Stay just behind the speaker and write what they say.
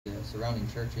surrounding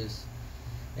churches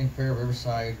in prayer: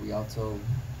 Riverside, Rialto,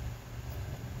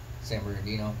 San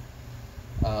Bernardino.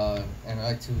 And I'd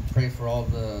like to pray for all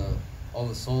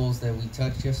the souls that we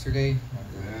touched yesterday.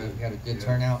 We had a good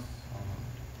turnout.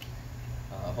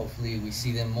 Hopefully we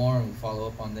see them more and we follow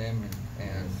up on them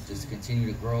and just continue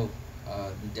to grow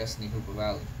the Destiny Hoopa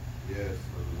Valley. Yes.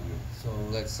 So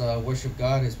let's worship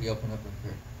God as we open up in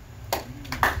prayer.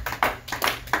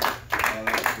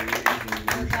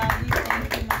 Lord God, we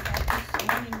thank you, my God, this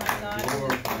morning, my God.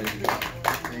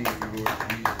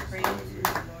 Praise you,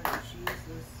 Lord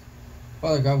Jesus.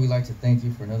 Father God, we'd like to thank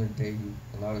you for another day you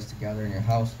allowed us to gather in your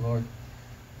house, Lord.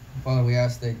 Father, we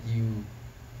ask that you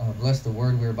bless the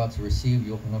word we're about to receive.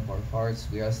 You open up our hearts.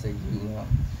 We ask that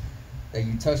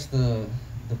you touch the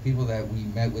people that we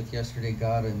met with yesterday,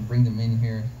 God, and bring them in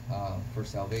here for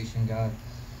salvation, God.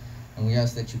 And we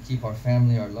ask that you keep our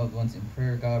family, our loved ones in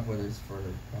prayer, God, whether it's for,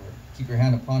 keep your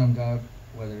hand upon them, God,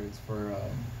 whether it's for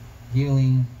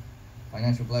healing,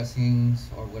 financial blessings,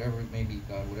 or whatever it may be,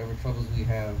 God, whatever troubles we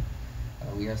have,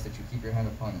 we ask that you keep your hand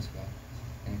upon us, God.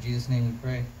 And in Jesus' name we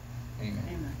pray, amen.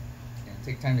 Amen. And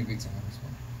take time to greet someone this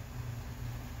morning.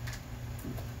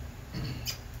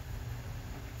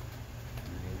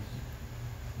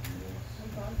 May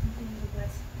God continue to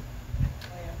bless you.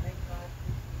 May God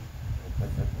continue.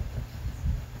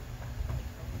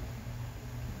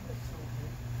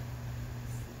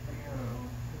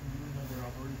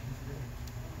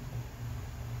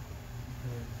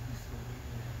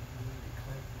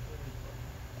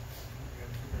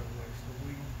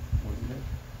 What's his name?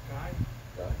 Guy?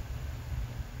 Guy.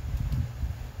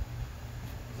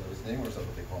 Is that his name or is that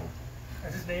what they call him?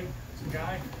 That's his name? It's a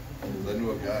guy? I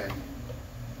knew a guy.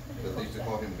 But they used to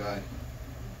call him Guy.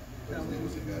 But his name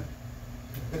was a guy.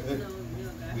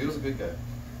 He was a big guy.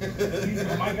 He's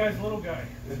my guy's little guy.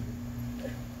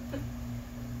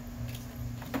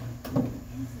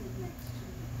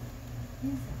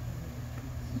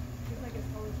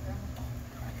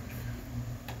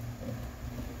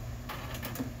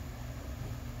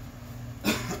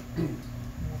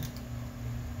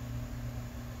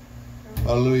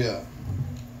 Hallelujah.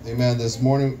 Amen. This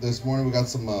morning we got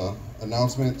some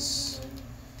announcements.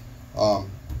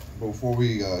 Before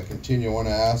we continue, I want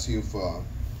to ask you if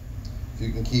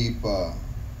you can keep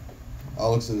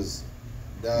Alex's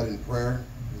dad in prayer.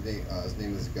 His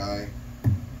name is Guy.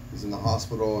 He's in the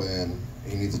hospital and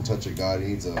he needs a touch of God. He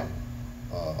needs a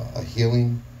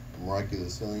healing, a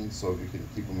miraculous healing. So if you can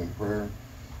keep him in prayer.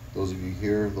 Those of you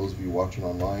here, those of you watching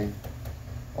online.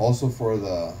 Also for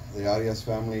the Arias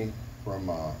family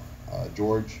from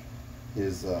George. He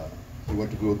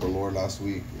went to be with the Lord last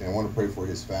week, and I want to pray for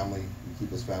his family. You keep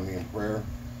his family in prayer.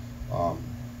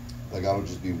 That God will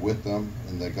just be with them,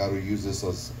 and that God will use this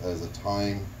as a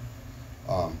time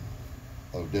of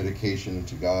dedication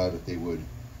to God. That they would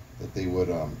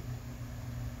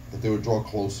draw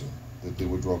closer. That they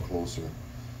would draw closer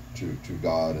to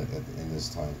God in this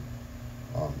time.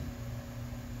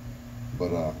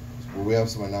 But we have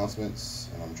some announcements,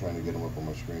 and I'm trying to get them up on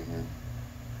my screen here.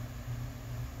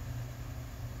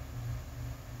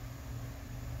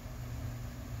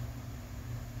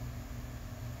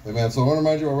 Amen. So I want to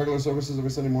remind you of our regular services every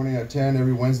Sunday morning at 10,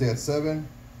 every Wednesday at 7.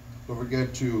 Don't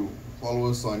forget to follow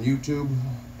us on YouTube,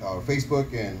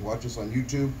 Facebook, and watch us on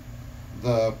YouTube.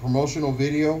 The promotional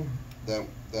video that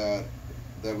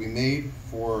we made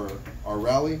for our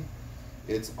rally,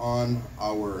 it's on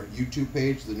our YouTube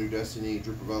page, the New Destiny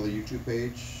Hoopa Valley YouTube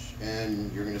page,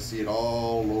 and you're going to see it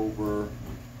all over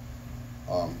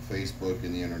Facebook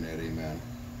and the internet. Amen.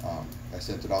 I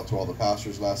sent it out to all the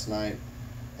pastors last night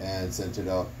and sent it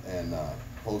out and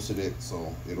posted it,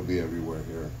 so it'll be everywhere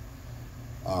here.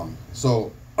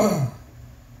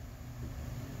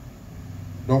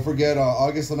 Don't forget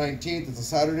August the 19th, it's a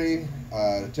Saturday,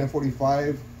 at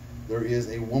 10:45. There is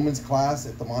a women's class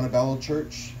at the Montebello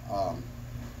Church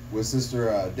with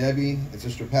Sister Debbie and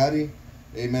Sister Patty.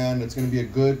 Amen. It's going to be a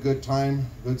good time,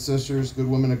 good sisters, good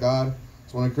women of God.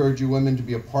 So I want to encourage you women to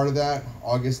be a part of that,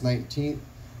 August 19th.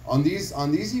 On these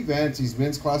events, these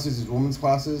men's classes, these women's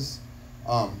classes,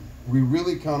 we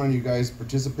really count on you guys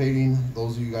participating.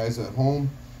 Those of you guys at home,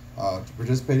 to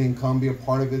participating, come be a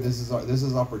part of it. This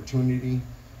is opportunity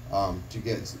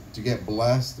to get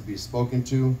blessed, to be spoken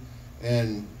to,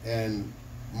 and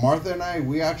Martha and I,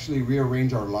 we actually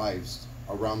rearrange our lives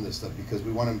around this stuff because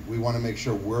we want to make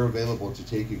sure we're available to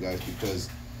take you guys, because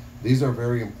these are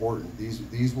very important.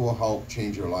 These will help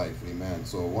change your life. Amen.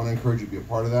 So I want to encourage you to be a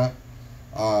part of that.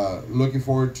 Looking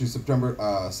forward to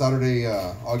Saturday,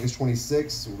 August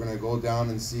 26th. We're going to go down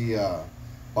and see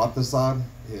Baltasar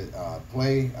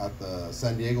play at the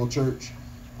San Diego Church.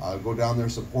 Go down there,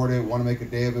 support it. Want to make a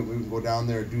day of it? We can go down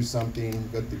there, do something.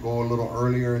 Got to go a little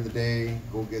earlier in the day.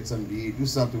 Go get something to eat. Do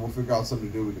something. We'll figure out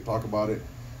something to do. We can talk about it.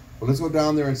 But let's go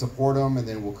down there and support them, and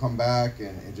then we'll come back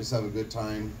and just have a good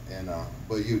time. And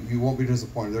but you won't be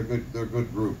disappointed. They're good. They're a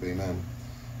good group. Amen.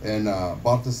 And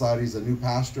Baltasari's a new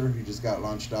pastor. He just got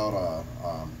launched out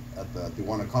at the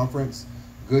Tijuana conference.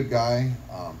 Good guy.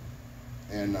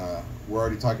 And we're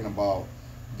already talking about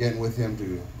getting with him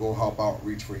to go help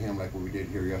outreach for him like what we did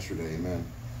here yesterday. Amen.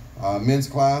 Men's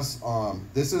class.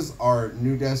 This is our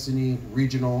New Destiny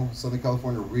regional, Southern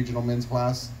California regional men's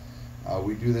class.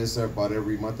 We do this about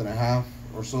every month and a half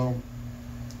or so.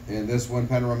 And this one,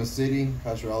 Panorama City,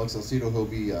 Pastor Alex Alcido, he'll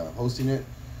be hosting it.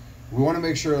 We want to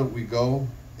make sure that we go.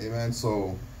 Amen.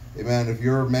 So, amen. If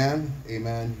you're a man,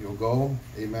 amen, you'll go.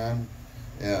 Amen.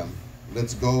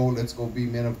 Let's go. Let's go be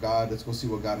men of God. Let's go see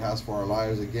what God has for our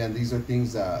lives. Again, these are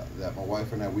things that my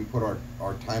wife and I, we put our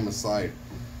time aside.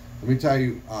 Let me tell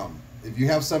you, if you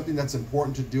have something that's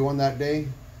important to do on that day,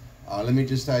 let me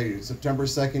just tell you, September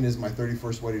 2nd is my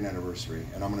 31st wedding anniversary,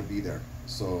 and I'm going to be there.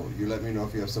 So you let me know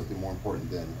if you have something more important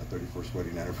than a 31st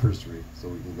wedding anniversary so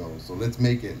we can go. So let's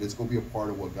make it. Let's go be a part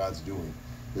of what God's doing.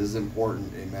 This is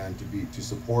important, amen, to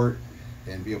support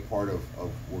and be a part of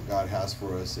what God has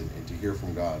for us and to hear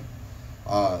from God.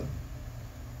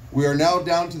 We are now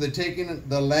down to the Taking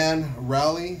the Land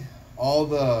rally. All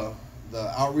the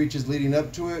outreaches leading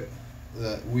up to it,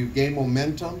 we've gained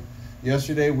momentum.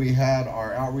 Yesterday we had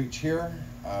our outreach here.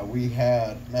 We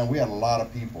had a lot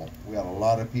of people.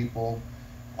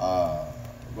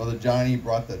 Brother Johnny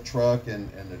brought the truck and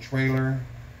the trailer.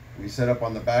 We set up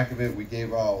on the back of it. We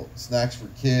gave out snacks for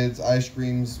kids, ice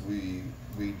creams. We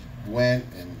went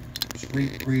and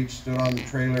street preached, stood on the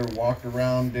trailer, walked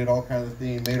around, did all kinds of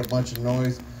things, made a bunch of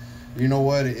noise. You know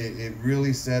what? It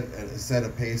really set a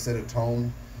pace, set a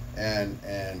tone.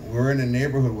 And we're in a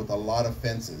neighborhood with a lot of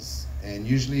fences. And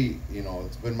usually, you know,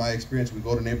 it's been my experience, we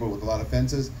go to a neighborhood with a lot of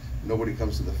fences, nobody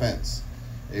comes to the fence.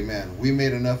 Amen. We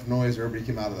made enough noise, everybody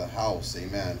came out of the house.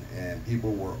 Amen. And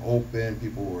people were open,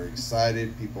 people were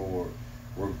excited, people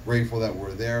were grateful that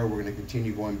we're there. We're going to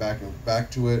continue going back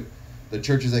to it. The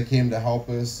churches that came to help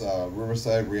us,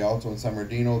 Riverside, Rialto, and San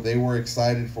Bernardino, they were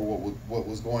excited for what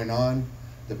was going on.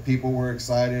 The people were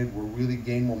excited. We're really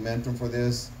gaining momentum for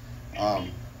this.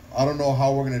 I don't know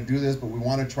how we're going to do this, but we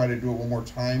want to try to do it one more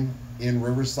time in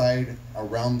Riverside,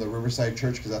 around the Riverside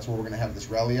Church, because that's where we're going to have this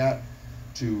rally at,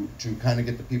 to kind of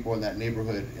get the people in that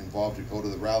neighborhood involved to go to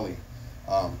the rally.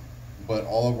 But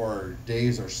all of our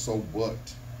days are so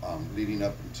booked leading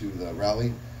up into the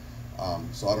rally.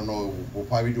 So I don't know, we'll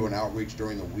probably do an outreach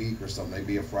during the week or something,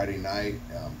 maybe a Friday night,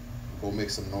 go make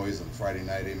some noise on Friday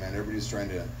night. Amen. Everybody's trying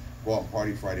to go out and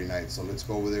party Friday night, so let's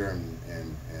go over there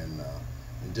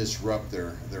and disrupt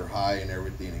their high and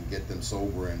everything and get them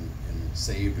sober and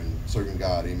saved and serving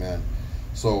God. Amen.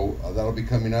 So that'll be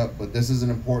coming up, but this is an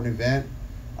important event.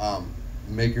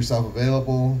 Make yourself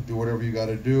available, do whatever you got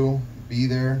to do, be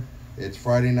there. It's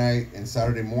Friday night and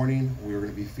Saturday morning. We're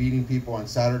going to be feeding people on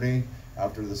Saturday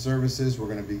after the services. We're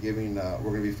going to be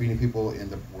feeding people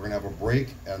we're going to have a break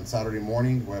on Saturday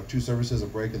morning. We'll have 2 services, a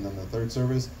break and then the 3rd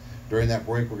service. During that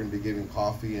break, we're going to be giving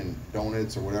coffee and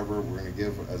donuts or whatever we're going to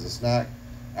give as a snack.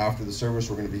 After the service,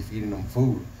 we're going to be feeding them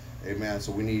food. Amen.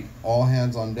 So we need all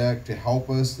hands on deck to help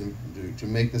us and to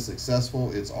make this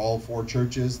successful. It's all 4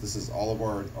 churches. This is all of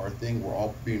our thing. We're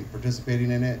all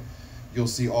participating in it. You'll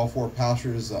see all 4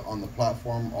 pastors on the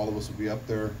platform. All of us will be up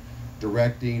there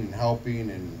directing and helping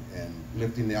and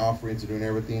lifting the offerings and doing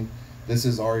everything. This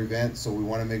is our event, so we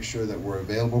want to make sure that we're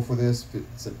available for this.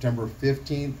 September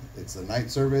 15th, it's the night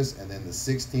service, and then the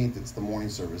 16th, it's the morning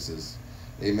services.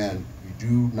 Amen. You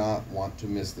do not want to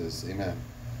miss this. Amen.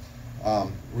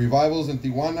 Revivals in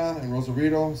Tijuana and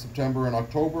Rosarito, September and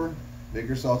October. Make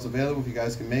yourselves available if you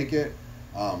guys can make it.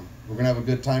 We're gonna have a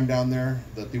good time down there.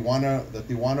 The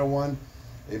Tijuana one,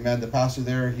 amen. The pastor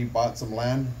there, he bought some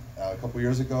land a couple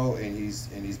years ago, and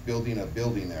he's building a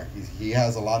building there. He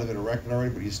has a lot of it erected already,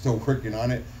 but he's still working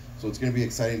on it. So it's gonna be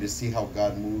exciting to see how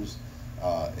God moves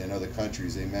in other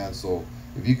countries. Amen. So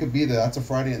if you could be there, that's a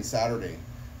Friday and Saturday.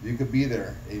 If you could be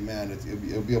there, amen.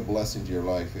 It'll be a blessing to your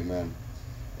life. Amen.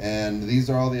 And these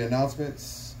are all the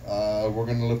announcements. We're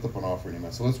going to lift up an offering,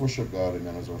 amen. So let's worship God,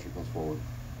 amen, as worship comes forward.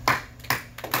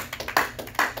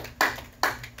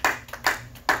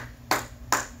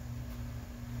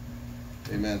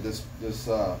 Amen.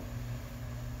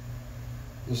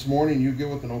 This morning, you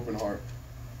give with an open heart.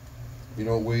 You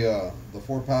know, we the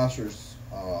 4 pastors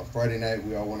Friday night,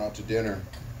 we all went out to dinner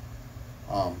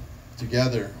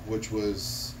together, which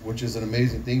is an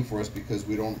amazing thing for us, because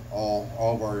we don't all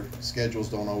of our schedules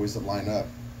don't always line up.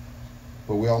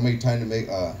 but we all made time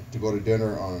to go to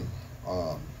dinner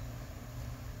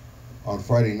on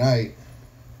Friday night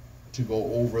to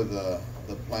go over the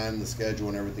plan, the schedule,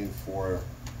 and everything for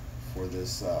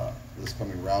this this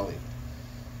coming rally.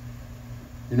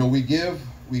 You know, we give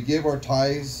our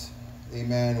tithes,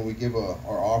 amen, and we give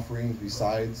our offerings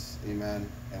besides,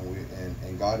 amen,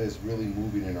 and God is really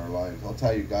moving in our lives. I'll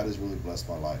tell you, God has really blessed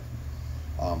my life.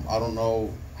 I don't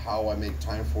know how I make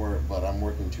time for it, but I'm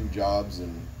working 2 jobs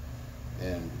and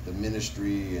the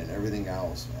ministry and everything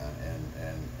else, man,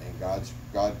 and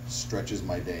God stretches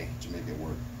my day to make it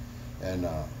work, and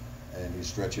He's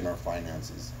stretching our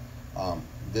finances.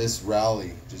 This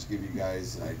rally, just give you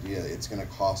guys an idea, it's going to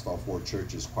cost all 4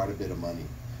 churches quite a bit of money,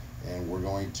 and we're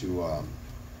going to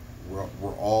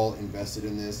we're all invested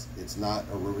in this. It's not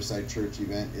a Riverside Church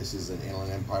event. This is an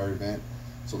Inland Empire event,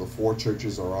 so the 4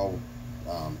 churches are all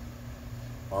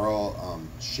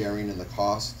sharing in the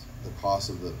cost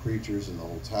of the preachers and the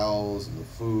hotels and the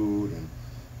food and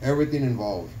everything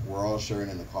involved. We're all sharing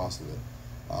in the cost of it.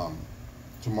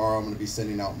 Tomorrow I'm going to be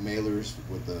sending out mailers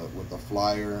with the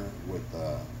flyer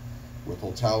with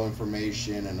hotel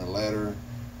information and a letter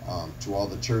to all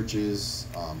the churches,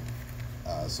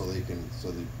 so they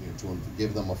to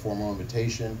give them a formal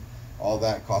invitation. All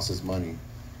that costs us money.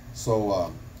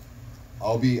 So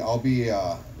I'll be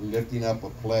lifting up a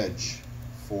pledge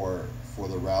for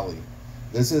the rally.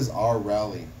 This is our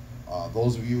rally.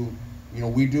 Those of you,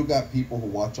 we do got people who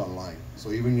watch online.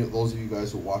 So even those of you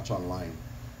guys who watch online,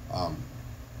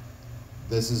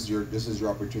 this is your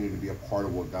opportunity to be a part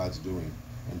of what God's doing.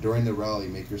 And during the rally,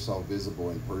 make yourself visible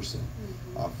in person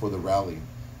for the rally.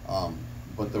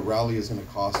 But the rally is going to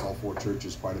cost all 4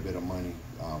 churches quite a bit of money.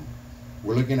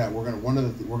 We're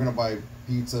gonna buy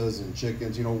pizzas and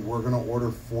chickens. We're gonna order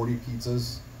 40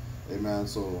 pizzas. Amen.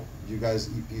 So you guys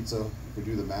eat pizza, you can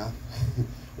do the math.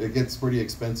 It gets pretty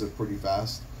expensive pretty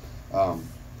fast.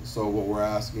 So what we're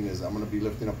asking is, I'm gonna be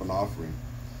lifting up an offering,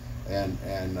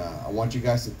 and I want you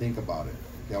guys to think about it.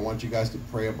 Okay, I want you guys to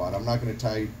pray about it. I'm not gonna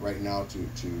tell you right now to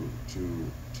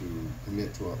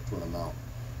commit to an amount.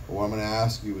 But what I'm gonna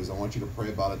ask you is, I want you to pray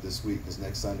about it this week, because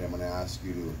next Sunday I'm gonna ask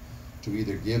you to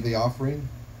either give the offering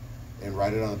and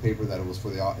write it on the paper that it was for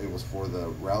the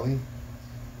rally,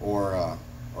 or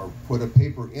put a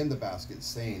paper in the basket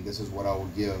saying, this is what I will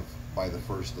give by the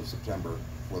 1st of September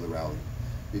for the rally,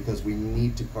 because we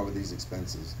need to cover these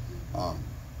expenses.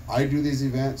 I do these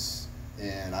events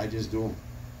and I just do them.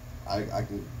 I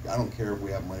don't care if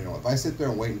we have money or not. If I sit there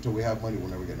and wait until we have money, we'll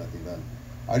never get nothing done.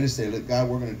 I just say, look, God,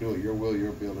 we're going to do it. Your will,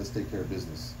 your bill. Let's take care of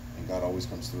business, and God always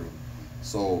comes through.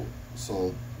 So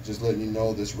just letting you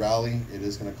know, this rally, it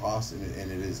is going to cost, and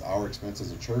it is our expense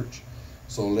as a church.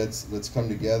 So let's come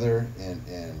together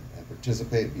and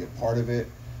participate, be a part of it.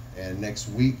 And next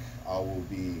week I will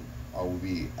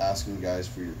be asking you guys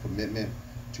for your commitment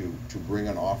to bring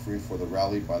an offering for the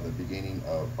rally by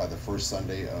the first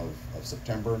Sunday of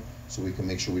September, so we can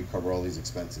make sure we cover all these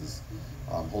expenses.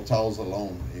 Hotels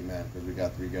alone, amen, because we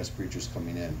got 3 guest preachers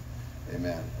coming in,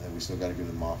 amen, and we still got to give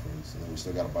them offerings, and then we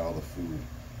still got to buy all the food,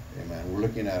 amen. We're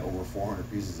looking at over 400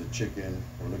 pieces of chicken.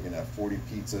 We're looking at 40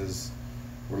 pizzas.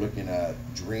 We're looking at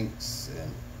drinks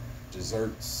and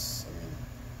desserts. I mean,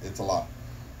 it's a lot,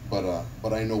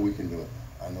 but I know we can do it.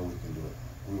 I know we can do it.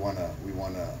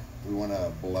 We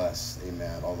wanna bless,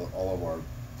 amen, all of our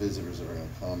visitors that are gonna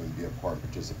come and be a part and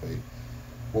participate.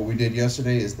 What we did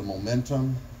yesterday is the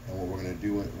momentum, and what we're gonna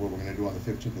do on the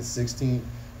 15th and 16th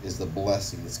is the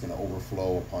blessing that's gonna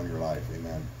overflow upon your life,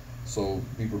 amen. So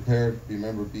be prepared.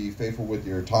 Remember, be faithful with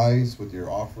your tithes, with your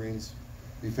offerings.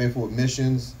 Be faithful with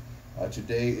missions.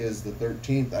 Today is the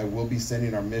 13th. I will be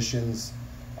sending our missions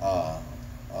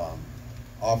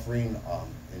offering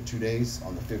in 2 days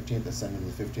on the 15th. I send them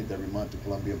the 15th every month to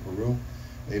Colombia and Peru.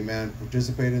 Amen.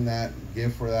 Participate in that.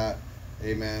 Give for that.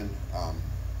 Amen.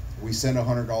 We send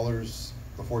 $100.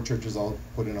 The 4 churches all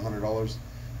put in $100,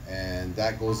 and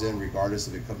that goes in regardless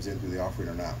if it comes in through the offering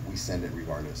or not. We send it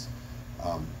regardless.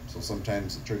 So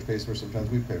sometimes the church pays for it, sometimes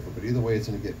we pay for it, but either way it's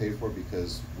going to get paid for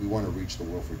because we want to reach the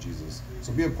world for Jesus.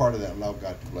 So be a part of that and allow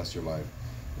God to bless your life.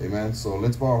 Amen. So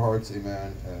let's bow our hearts,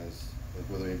 amen, as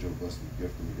Brother Angel blessed the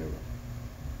gift and the giver.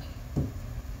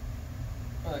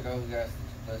 Father God, we ask that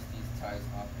you bless these tithes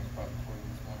and offerings brought before you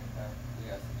this morning, God. We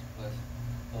ask that you bless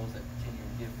those that continue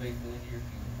to give faithfully into your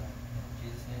kingdom, God. In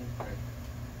Jesus' name we pray.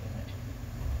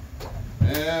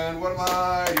 Amen. And what a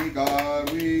mighty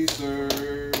God we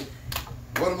serve.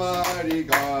 What a mighty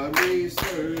God we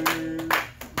serve.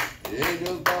 The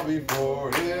angels bow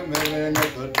before him, heaven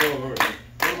at the door.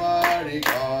 What a mighty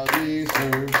God we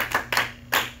serve.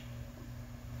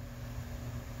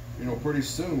 Pretty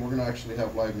soon we're going to actually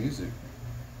have live music.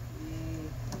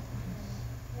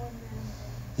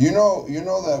 You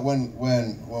know that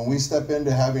when we step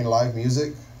into having live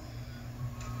music,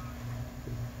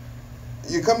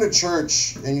 you come to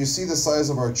church and you see the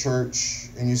size of our church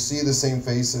and you see the same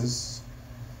faces.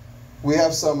 We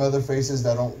have some other faces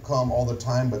that don't come all the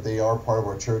time, but they are part of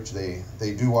our church. They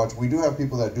do watch. We do have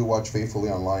people that do watch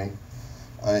faithfully online,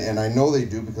 and I know they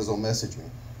do because they'll message me.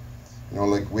 You know,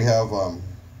 like we have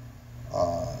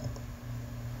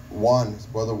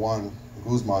brother Juan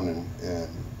Guzman and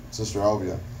Sister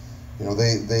Alvia. You know,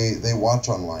 they watch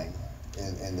online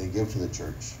and they give to the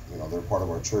church. You know, they're part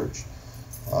of our church.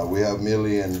 We have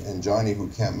Millie and Johnny who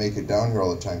can't make it down here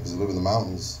all the time because they live in the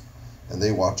mountains, and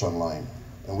they watch online.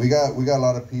 And we got a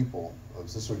lot of people.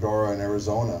 Sister Dora in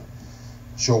Arizona,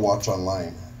 she'll watch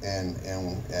online, and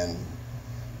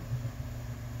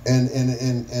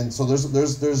so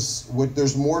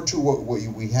there's more to what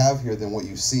we have here than what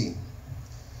you see,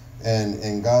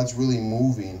 and God's really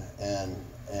moving, and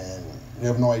you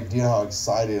have no idea how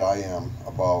excited I am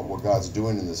about what God's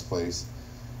doing in this place.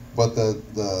 But the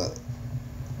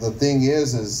thing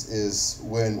is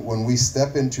when we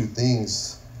step into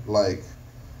things like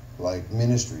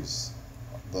ministries,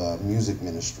 the music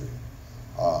ministry,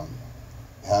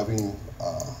 having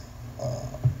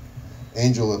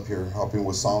Angel up here helping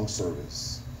with song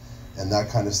service and that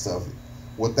kind of stuff.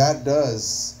 What that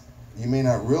does, you may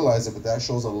not realize it, but that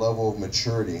shows a level of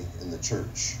maturity in the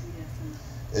church.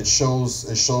 It shows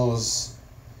the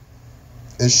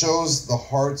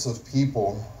hearts of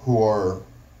people who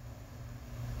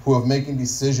have making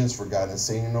decisions for God and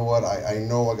saying, you know what, I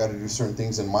know I got to do certain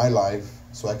things in my life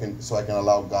so I can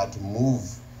allow God to move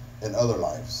in other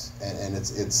lives, and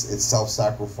it's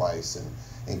self-sacrifice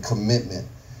and commitment,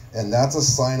 and that's a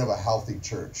sign of a healthy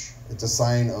church. It's a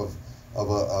sign of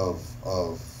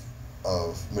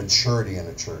maturity in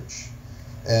a church.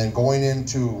 And going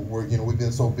into where we've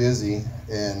been so busy,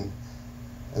 and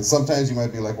sometimes you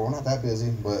might be like, well, we're not that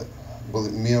busy, but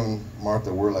me and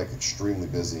Martha, we're like extremely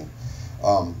busy.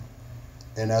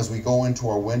 And as we go into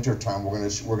our winter time, we're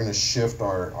gonna shift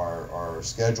our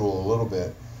schedule a little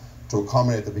bit to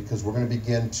accommodate that, because we're gonna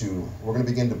begin to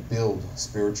build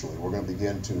spiritually. We're gonna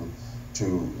begin to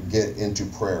get into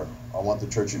prayer. I want the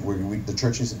church. The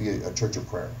church needs to be a church of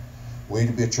prayer. We need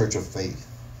to be a church of faith,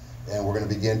 and we're gonna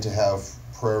begin to have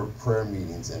prayer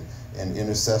meetings and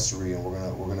intercessory, and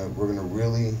we're gonna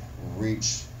really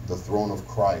reach the throne of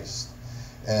Christ.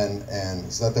 And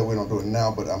it's not that we don't do it now,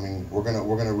 but I mean we're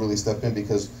gonna really step in,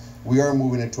 because we are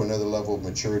moving into another level of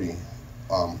maturity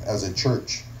as a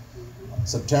church.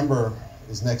 September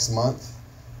is next month.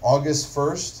 August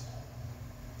 1st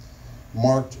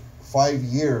marked 5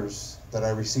 years that I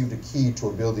received a key to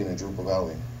a building in Drupa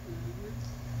Valley.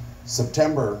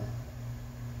 September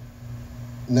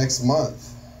next month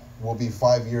will be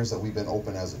 5 years that we've been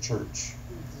open as a church.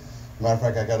 Matter of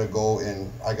fact, I gotta go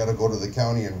to the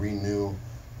county and renew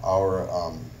our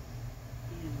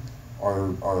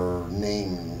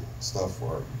name and stuff.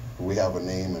 We have a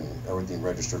name and everything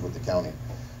registered with the county.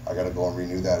 I got to go and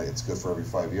renew that. It's good for every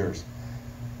 5 years.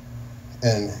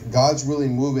 And God's really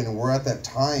moving, and we're at that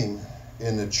time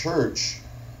in the church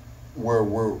where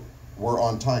we're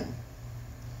on time.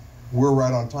 We're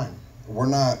right on time. We're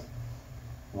not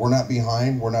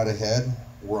behind. We're not ahead.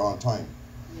 We're on time.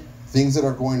 Yeah. Things that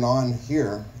are going on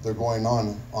here, they're going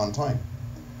on time.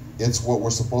 It's what we're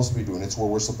supposed to be doing. It's where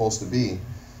we're supposed to be.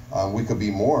 We could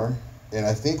be more, and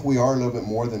I think we are a little bit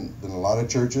more than a lot of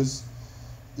churches,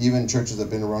 even churches that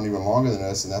have been around even longer than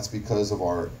us, and that's because of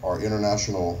our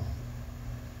international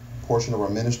portion of our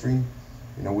ministry.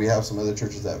 You know, we have some other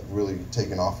churches that really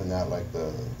taken off in that, like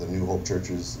the New Hope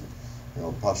churches. You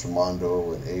know, Pastor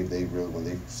Mondo and Abe, they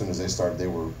really, as soon as they started, they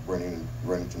were running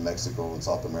to Mexico and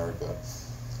South America.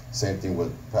 Same thing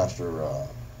with Pastor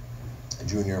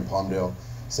Junior in Palmdale.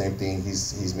 Same thing.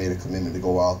 He's made a commitment to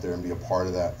go out there and be a part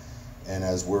of that. And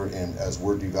as we're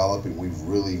developing, we've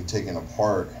really taken a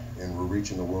part, and we're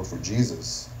reaching the world for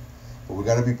Jesus. But we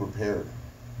got to be prepared.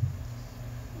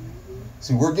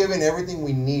 See, we're given everything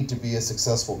we need to be a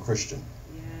successful Christian.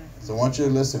 So I want you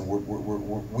to listen.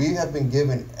 We have been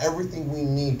given everything we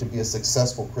need to be a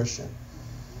successful Christian.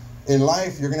 In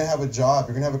life, you're going to have a job.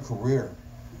 You're going to have a career.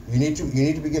 You need to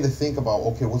begin to think about,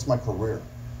 okay, what's my career?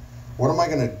 What am I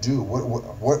going to do?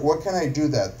 What can I do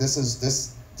that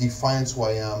this defines who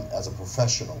I am as a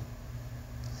professional?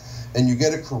 And you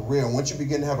get a career. And once you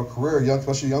begin to have a career,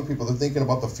 especially young people, they're thinking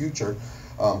about the future.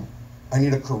 I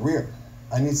need a career.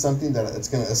 I need something that it's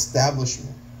going to establish me.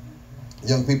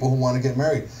 Young people who want to get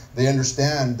married, they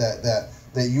understand that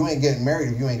you ain't getting married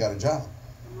if you ain't got a job.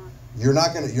 You're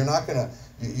not gonna get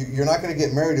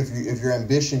married if your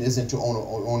ambition isn't to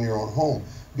own your own home.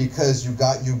 because you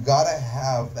gotta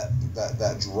have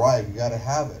that drive. You gotta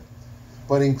have it.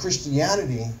 But in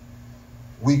Christianity,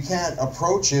 we can't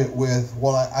approach it with,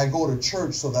 well, I go to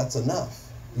church, so that's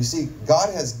enough. You see,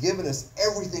 God has given us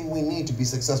everything we need to be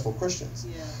successful Christians.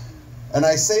 Yeah. And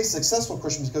I say successful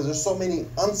Christians because there's so many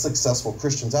unsuccessful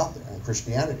Christians out there in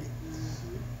Christianity.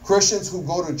 Christians who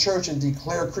go to church and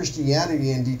declare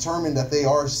Christianity and determine that they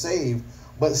are saved,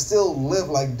 but still live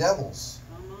like devils.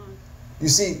 You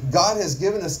see, God has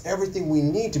given us everything we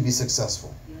need to be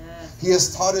successful. Yes. He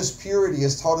has taught us purity. He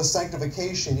has taught us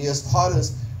sanctification. He has taught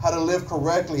us how to live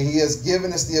correctly. He has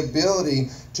given us the ability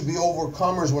to be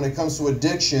overcomers when it comes to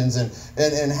addictions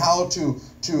and how to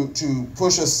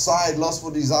push aside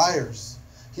lustful desires.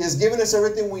 He has given us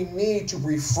everything we need to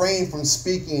refrain from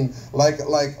speaking like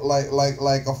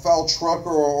a foul trucker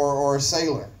or a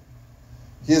sailor.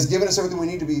 He has given us everything we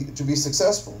need to be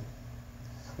successful.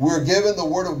 We are given the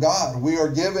Word of God. We are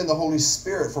given the Holy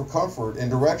Spirit for comfort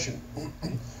and direction.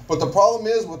 But the problem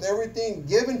is, with everything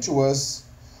given to us,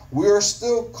 we are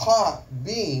still caught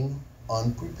being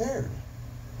unprepared.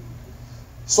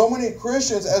 So many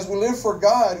Christians, as we live for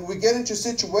God, we get into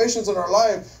situations in our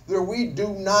life where we do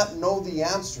not know the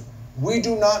answer. We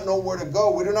do not know where to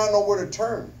go. We do not know where to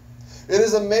turn. It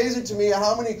is amazing to me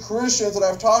how many Christians that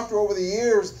I've talked to over the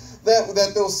years that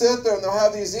they'll sit there and they'll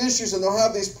have these issues and they'll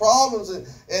have these problems and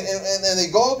they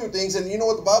go through things. And you know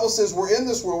what the Bible says? We're in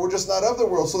this world. We're just not of the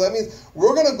world. So that means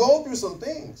we're going to go through some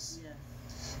things. Yeah.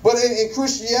 But in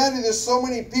Christianity, there's so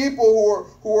many people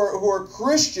who are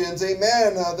Christians,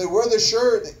 amen. They wear the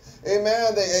shirt,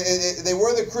 amen. They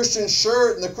wear the Christian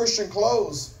shirt and the Christian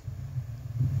clothes.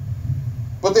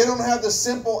 But they don't have the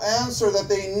simple answer that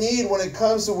they need when it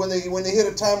comes to when they hit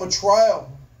a time of trial.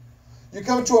 You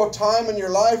come to a time in your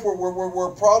life where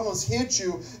problems hit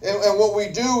you, and what we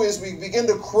do is we begin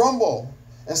to crumble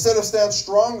instead of stand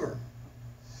stronger.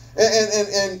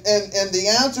 And the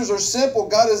answers are simple.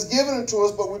 God has given them to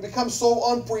us, but we become so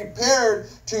unprepared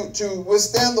to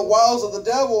withstand the wiles of the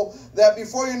devil that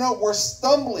before you know it, we're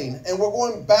stumbling and we're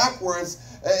going backwards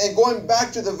and going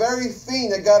back to the very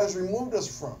thing that God has removed us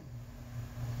from.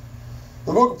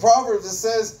 The book of Proverbs, it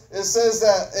says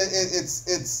that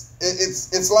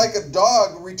it's like a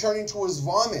dog returning to his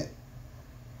vomit.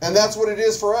 And that's what it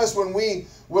is for us when we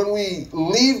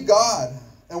leave God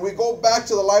and we go back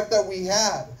to the life that we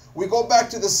had. We go back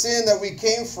to the sin that we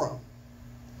came from.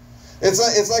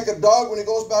 It's like a dog when he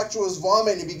goes back to his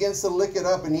vomit and he begins to lick it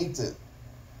up and eat it.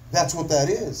 That's what that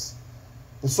is.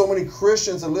 There's so many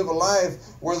Christians that live a life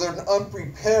where they're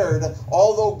unprepared.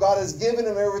 Although God has given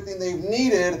them everything they've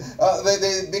needed,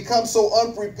 they become so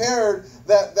unprepared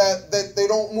that they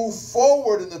don't move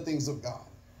forward in the things of God.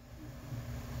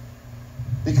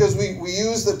 Because we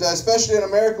use especially in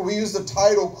America, we use the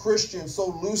title Christian so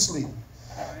loosely.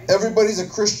 Right. Everybody's a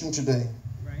Christian today.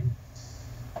 Right.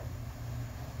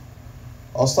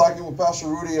 I was talking with Pastor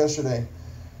Rudy yesterday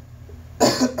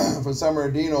from San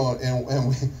Bernardino,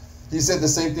 and he said the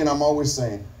same thing I'm always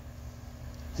saying.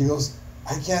 He goes,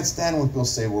 I can't stand when people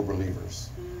say we're believers.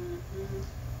 Mm-hmm.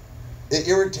 It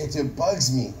irritates, it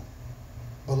bugs me.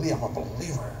 I'm a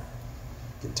believer.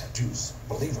 Get tattoos.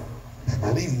 Believer.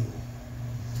 Believing.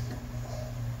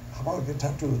 How about a good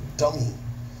tattoo? Dummy.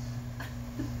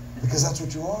 Because that's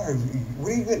what you are.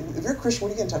 If you're a Christian, what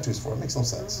are you getting tattoos for? It makes no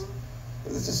sense.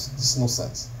 It's just no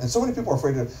sense. And so many people are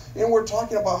afraid of. We're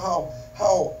talking about how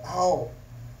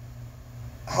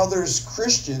there's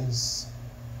Christians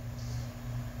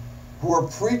who are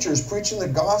preachers preaching the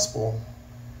gospel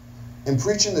and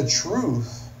preaching the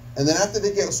truth, and then after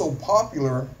they get so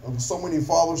popular, with so many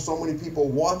followers, so many people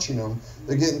watching them,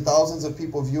 they're getting thousands of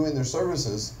people viewing their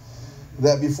services,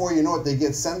 that before you know it, they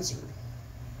get censored.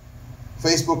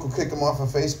 Facebook will kick them off of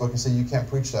Facebook and say you can't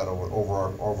preach that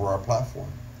over our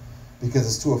platform because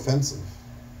it's too offensive.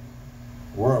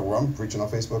 I'm preaching on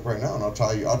Facebook right now, and I'll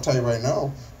tell you right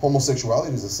now,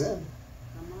 homosexuality is a sin.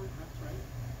 Come on, that's right.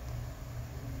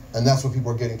 And that's what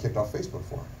people are getting kicked off Facebook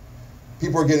for.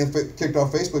 People are getting kicked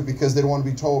off Facebook because they don't want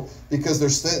to be told, because they're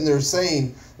sitting there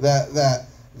saying that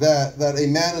a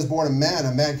man is born a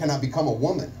man cannot become a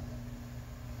woman.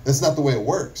 That's not the way it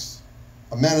works.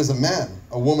 A man is a man,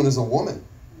 a woman is a woman.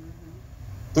 Mm-hmm.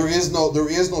 There is no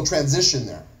transition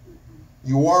there. Mm-hmm.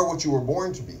 You are what you were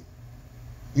born to be.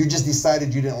 You just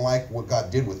decided you didn't like what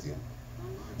God did with you.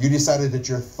 You decided that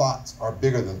your thoughts are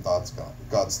bigger than God's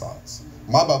thoughts.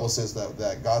 My Bible says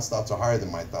that God's thoughts are higher than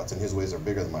my thoughts and his ways are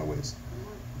bigger than my ways.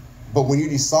 But when you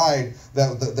decide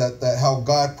that how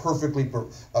God perfectly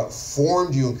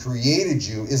formed you and created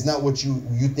you is not what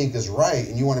you think is right,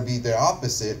 and you want to be the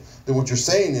opposite, then what you're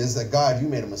saying is that God, you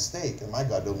made a mistake, and my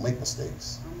God don't make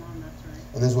mistakes. Come on, that's right.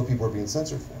 And this is what people are being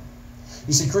censored for.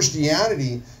 You see,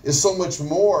 Christianity is so much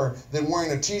more than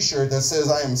wearing a t-shirt that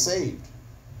says I am saved.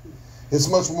 It's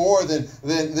much more than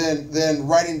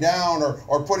writing down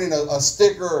or putting a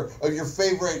sticker of your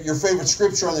favorite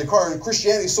scripture on the car. And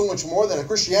Christianity is so much more than that.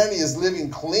 Christianity is living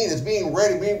clean. It's being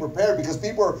ready, being prepared, because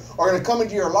people are going to come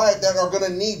into your life that are going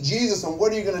to need Jesus. And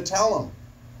what are you going to tell them?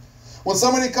 When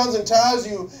somebody comes and tells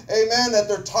you, amen, that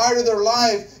they're tired of their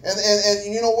life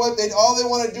and you know what, all they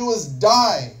want to do is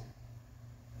die,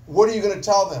 what are you going to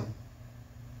tell them?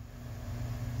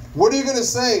 What are you going to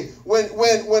say when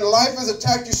life has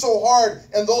attacked you so hard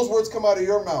and those words come out of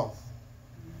your mouth?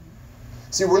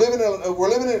 See, we're living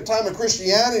in a time of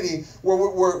Christianity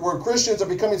where Christians are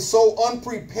becoming so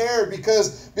unprepared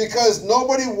because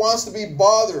nobody wants to be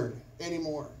bothered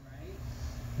anymore.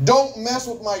 Don't mess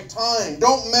with my time.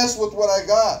 Don't mess with what I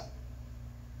got.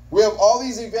 We have all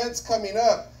these events coming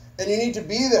up, and you need to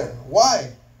be there.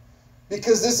 Why?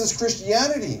 Because this is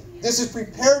Christianity. This is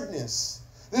preparedness.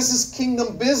 This is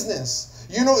kingdom business.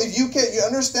 You know, if you can't, you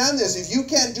understand this. If you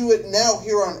can't do it now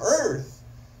here on earth,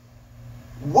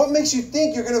 what makes you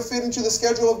think you're going to fit into the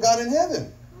schedule of God in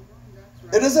heaven?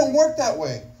 It doesn't work that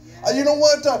way. You know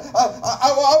what?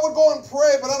 I would go and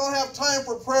pray, but I don't have time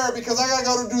for prayer because I got to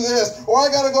go to do this or I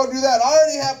got to go do that. I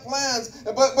already have plans,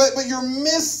 but you're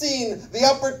missing the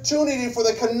opportunity for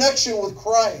the connection with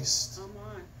Christ.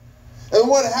 And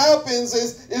what happens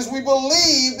is we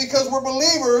believe, because we're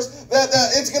believers, that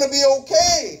it's going to be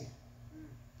okay.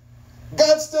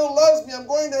 God still loves me. I'm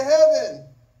going to heaven.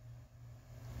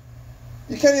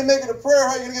 You can't even make it to prayer.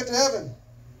 How are you going to get to heaven?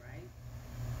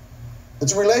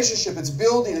 It's a relationship. It's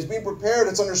building. It's being prepared.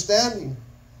 It's understanding.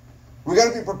 We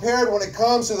got to be prepared when it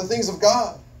comes to the things of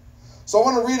God. So I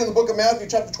want to read in the book of Matthew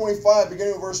chapter 25,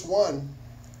 beginning with verse 1.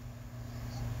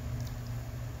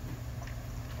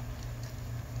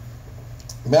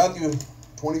 Matthew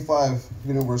 25,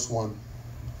 beginning with verse 1.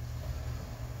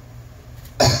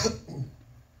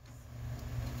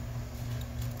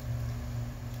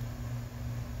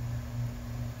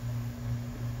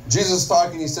 Jesus is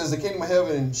talking, he says, the kingdom of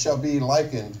heaven shall be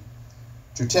likened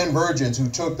to 10 virgins who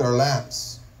took their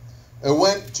lamps and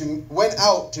went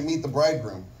out to meet the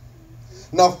bridegroom.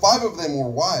 Now 5 of them were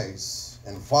wise,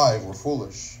 and 5 were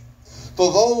foolish.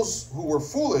 So those who were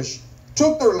foolish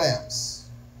took their lamps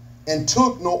and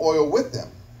took no oil with them.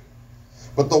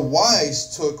 But the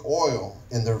wise took oil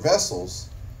in their vessels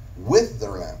with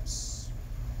their lamps.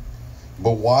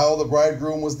 But while the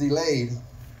bridegroom was delayed,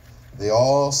 they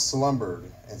all slumbered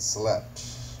and slept.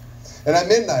 And at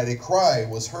midnight a cry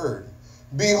was heard,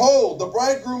 behold, the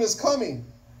bridegroom is coming.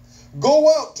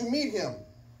 Go out to meet him.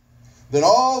 Then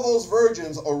all those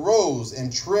virgins arose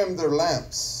and trimmed their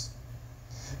lamps.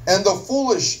 And the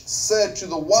foolish said to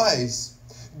the wise,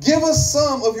 give us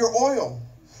some of your oil,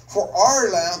 for our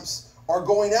lamps are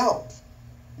going out.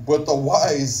 But the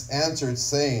wise answered,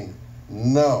 saying,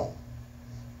 no,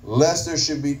 lest there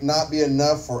should not be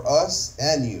enough for us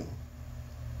and you.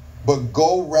 But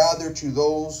go rather to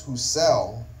those who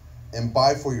sell and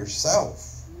buy for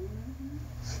yourself.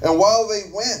 And while they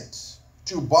went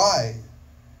to buy,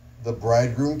 the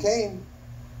bridegroom came,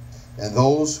 and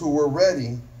those who were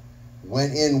ready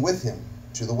went in with him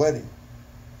to the wedding,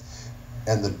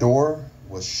 and the door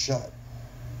was shut.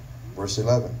 Verse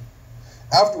 11.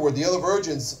 Afterward, the other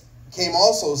virgins came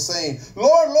also, saying,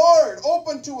 Lord, Lord,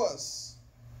 open to us.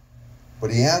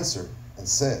 But he answered and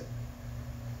said,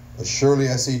 surely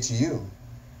I say to you,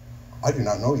 I do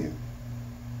not know you.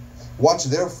 Watch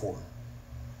therefore,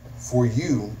 for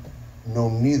you know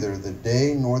neither the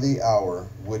day nor the hour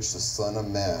which the Son of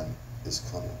Man is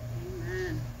coming.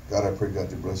 Amen. God, I pray,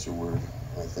 God, to bless your word.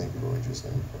 I thank you, Lord, in Jesus'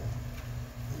 name we pray.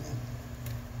 Amen.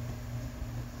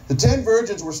 The 10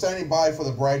 virgins were standing by for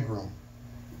the bridegroom.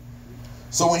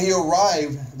 So when he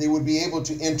arrived, they would be able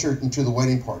to enter into the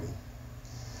wedding party.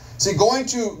 See, going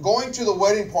to the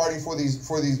wedding party for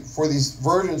these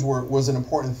virgins was an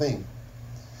important thing.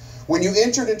 When you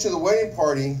entered into the wedding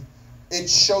party, it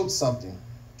showed something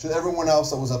to everyone else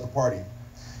that was at the party.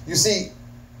 You see,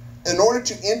 in order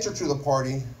to enter to the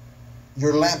party,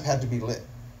 your lamp had to be lit.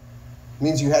 It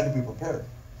means you had to be prepared.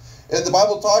 And the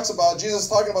Bible talks about, Jesus is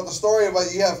talking about the story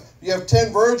about you have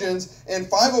 10 virgins, and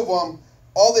 5 of them,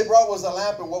 all they brought was a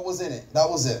lamp, and what was in it? That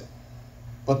was it.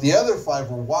 But the other 5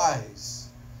 were wise.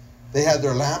 They had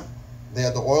their lamp. They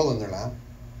had the oil in their lamp.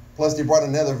 Plus, they brought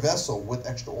another vessel with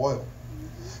extra oil.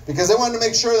 Because they wanted to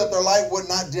make sure that their light would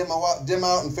not dim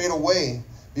out and fade away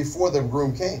before the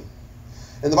groom came.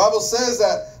 And the Bible says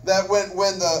that when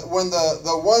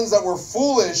the ones that were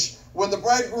foolish when the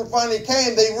bridegroom finally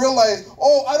came, they realized,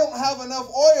 oh, I don't have enough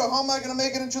oil. How am I going to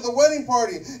make it into the wedding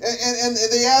party? And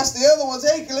they asked the other ones,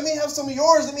 hey, let me have some of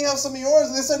yours. Let me have some of yours.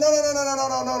 And they said, no.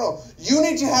 You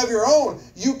need to have your own.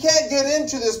 You can't get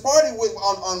into this party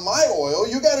on my oil.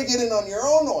 You got to get in on your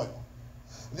own oil.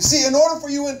 You see, in order for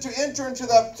you to enter into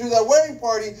that wedding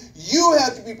party, you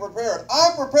have to be prepared.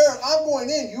 I'm prepared. I'm going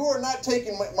in. You are not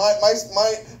taking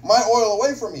my oil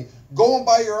away from me. Go and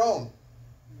buy your own.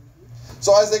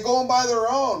 So as they go and buy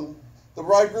their own, the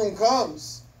bridegroom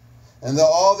comes. And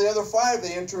all the other 5,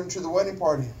 they enter into the wedding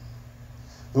party.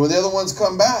 And when the other ones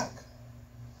come back,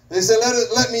 they say,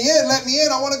 let me in.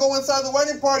 I want to go inside the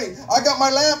wedding party. I got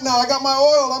my lamp now. I got my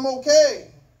oil. I'm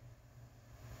okay.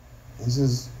 He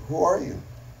says, who are you?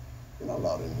 You're not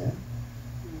allowed in here.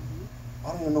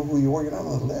 I don't even know who you are. You're not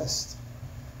on the list.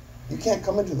 You can't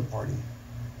come into the party.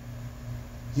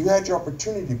 You had your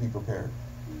opportunity to be prepared,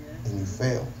 and you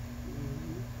failed.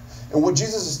 And what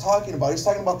Jesus is talking about, he's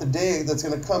talking about the day that's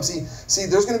going to come. See,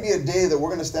 there's going to be a day that we're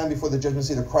going to stand before the judgment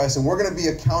seat of Christ, and we're going to be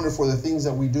accounted for the things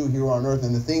that we do here on earth,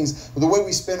 and the way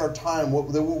we spend our time, what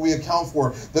we account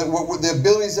for, the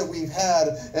abilities that we've had,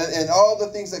 and all the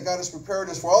things that God has prepared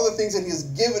us for, all the things that he has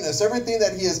given us, everything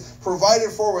that he has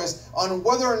provided for us, on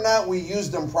whether or not we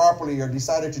used them properly or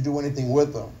decided to do anything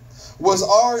with them. Was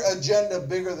our agenda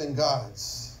bigger than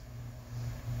God's?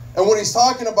 And what he's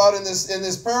talking about in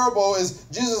this parable is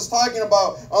Jesus is talking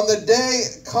about on the day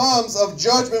comes of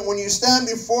judgment, when you stand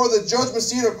before the judgment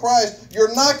seat of Christ,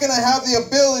 you're not going to have the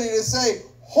ability to say,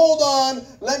 hold on,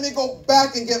 let me go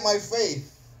back and get my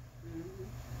faith.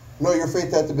 No, your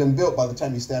faith had to have been built by the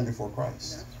time you stand before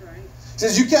Christ. That's right. He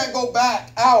says you can't go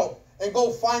back out and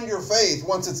go find your faith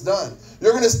once it's done.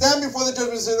 You're going to stand before the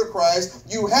judgment seat of Christ.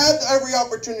 You had every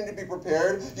opportunity to be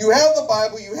prepared. You have the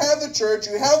Bible. You have the church.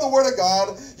 You have the Word of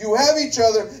God. You have each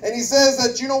other. And he says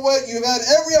that, you know what? You've had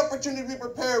every opportunity to be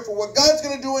prepared for what God's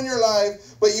going to do in your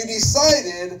life, but you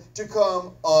decided to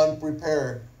come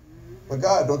unprepared. But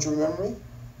God, don't you remember me?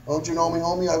 Don't you know me,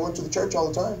 homie? I went to the church all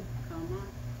the time. Come on.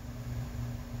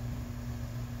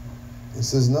 He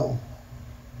says, no.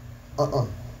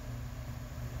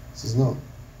 He says, no.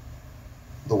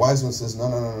 The wise one says,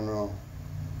 no.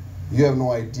 You have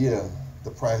no idea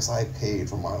the price I paid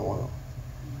for my oil.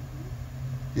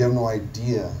 You have no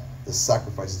idea the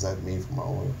sacrifices I've made for my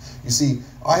oil. You see,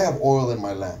 I have oil in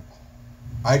my lamp.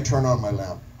 I turn on my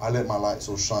lamp. I let my light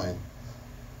so shine.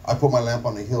 I put my lamp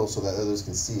on the hill so that others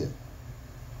can see it.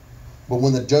 But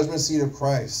when the judgment seat of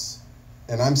Christ,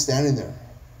 and I'm standing there,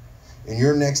 and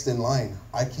you're next in line,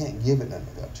 I can't give it none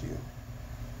of that to you.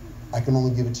 I can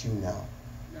only give it to you now.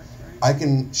 That's right. I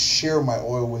can share my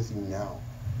oil with you now.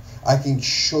 I can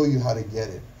show you how to get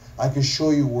it. I can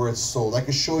show you where it's sold. I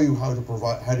can show you how to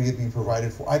provide, how to get be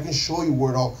provided for. I can show you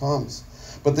where it all comes.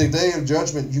 But the day of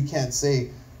judgment, you can't say,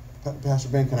 Pastor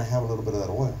Ben, can I have a little bit of that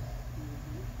oil?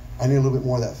 I need a little bit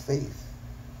more of that faith.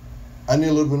 I need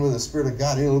a little bit more of the Spirit of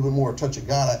God. I need a little bit more touch of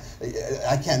God.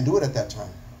 I can't do it at that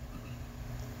time.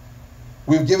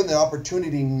 We've given the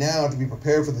opportunity now to be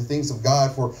prepared for the things of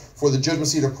God, for the judgment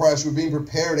seat of Christ. We're being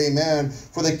prepared, amen,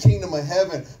 for the kingdom of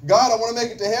heaven. God, I want to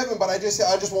make it to heaven, but I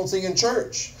just won't sing in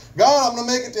church. God, I'm going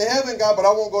to make it to heaven, God, but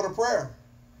I won't go to prayer.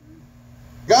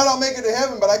 God, I'll make it to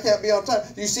heaven, but I can't be on time.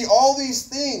 You see, all these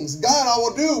things, God, I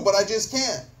will do, but I just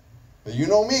can't. But you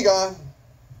know me, God.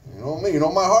 You know me. You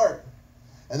know my heart.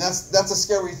 And that's a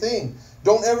scary thing.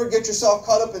 Don't ever get yourself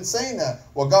caught up in saying that.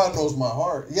 Well, God knows my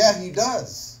heart. Yeah, he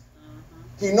does.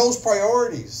 He knows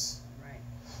priorities. Right.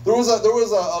 There was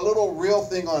a little reel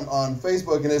thing on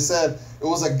Facebook, and it said it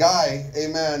was a guy,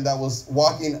 amen, that was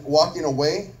walking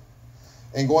away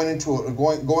and going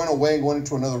away and going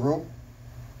into another room.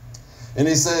 And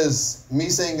he says, me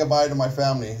saying goodbye to my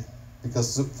family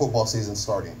because football season's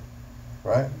starting,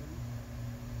 right?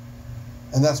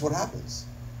 And that's what happens.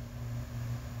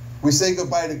 We say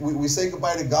goodbye to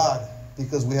God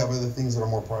because we have other things that are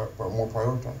more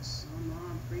prioritized.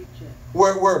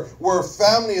 Where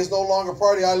family is no longer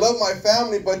priority. I love my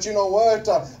family, but you know what?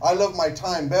 I love my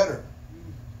time better.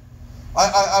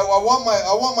 I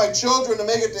want my children to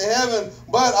make it to heaven,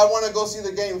 but I want to go see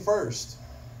the game first.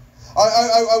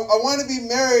 I want to be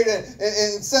married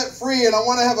and set free, and I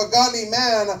want to have a godly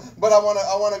man, but I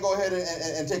want to go ahead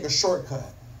and take a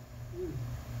shortcut.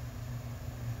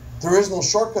 There is no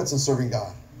shortcuts in serving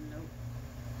God.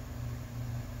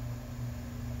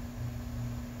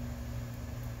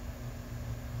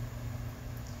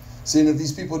 See, and if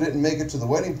these people didn't make it to the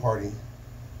wedding party,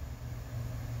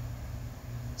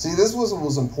 see, this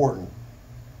was important.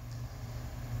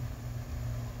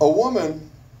 A woman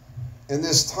in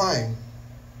this time,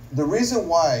 the reason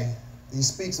why he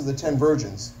speaks of the 10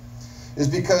 virgins is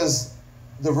because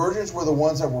the virgins were the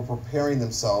ones that were preparing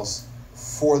themselves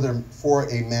for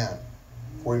a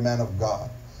man of God,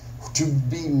 to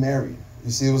be married.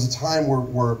 You see, it was a time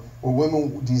where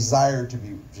women desired to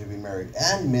be married,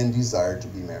 and men desired to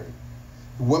be married.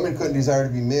 Women couldn't desire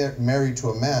to be married to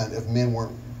a man if men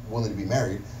weren't willing to be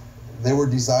married. They were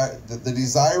the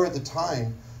desire at the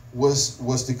time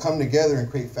was to come together and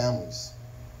create families.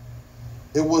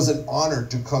 It was an honor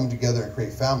to come together and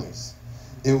create families.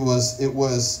 It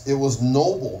was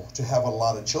noble to have a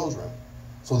lot of children.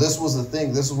 So this was the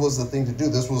thing. This was the thing to do.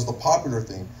 This was the popular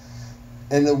thing.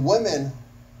 And the women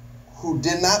who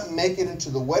did not make it into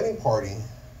the wedding party,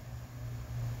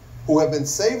 who have been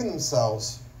saving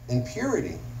themselves in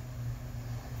purity,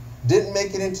 didn't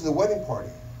make it into the wedding party.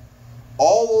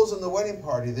 All those in the wedding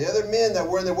party, the other men that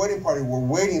were in the wedding party, were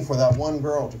waiting for that one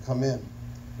girl to come in.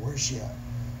 Where is she at?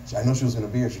 I know she was going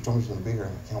to be here. She told me she was going to be here,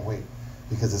 and I can't wait,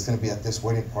 because it's going to be at this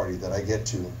wedding party that I get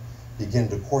to begin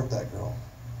to court that girl,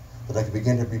 that I can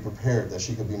begin to be prepared that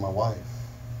she could be my wife.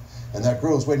 And that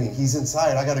girl is waiting. He's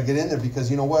inside. I got to get in there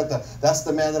because you know what? That's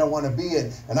the man that I want to be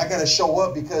in. And I got to show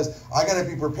up because I got to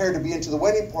be prepared to be into the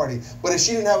wedding party. But if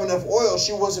she didn't have enough oil,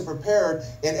 she wasn't prepared.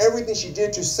 And everything she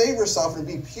did to save herself and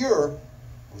be pure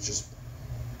was just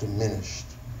diminished.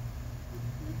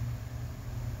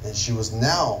 And she was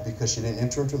now, because she didn't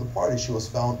enter into the party, she was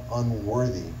found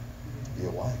unworthy to be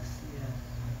a wife.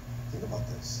 Think about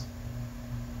this.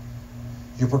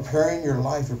 You're preparing your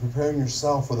life, you're preparing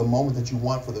yourself for the moment that you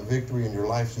want for the victory in your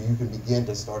life, so you can begin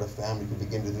to start a family, you can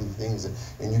begin to do the things,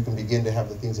 and you can begin to have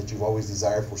the things that you've always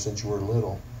desired for since you were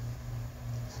little.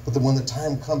 But then when the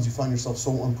time comes, you find yourself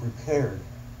so unprepared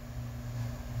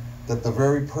that the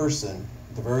very person,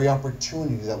 the very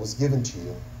opportunity that was given to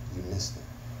you, you missed it.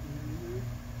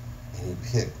 And you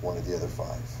picked one of the other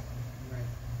five. Right.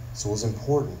 So it was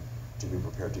important to be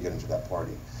prepared to get into that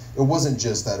party. It wasn't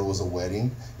just that it was a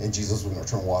wedding and Jesus was going to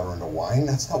turn water into wine.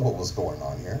 That's not what was going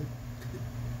on here.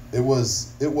 It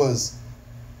was the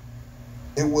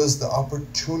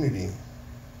opportunity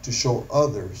to show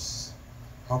others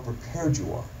how prepared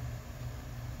you are.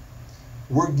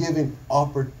 We're given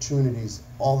opportunities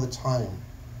all the time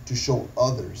to show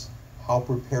others how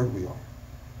prepared we are.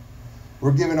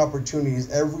 We're given opportunities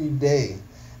every day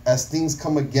as things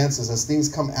come against us, as things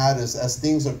come at us, as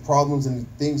things are problems and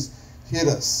things hit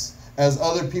us, as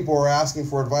other people are asking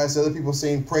for advice, other people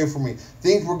saying, pray for me.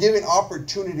 We're given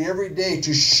opportunity every day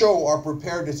to show our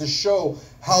preparedness, to show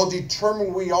how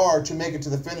determined we are to make it to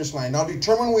the finish line, how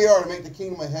determined we are to make the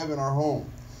kingdom of heaven our home.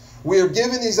 We are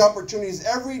given these opportunities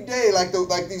every day, like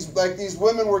these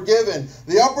women were given,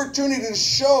 the opportunity to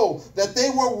show that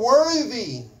they were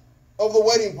worthy of the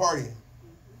wedding party.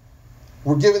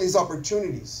 We're given these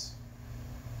opportunities.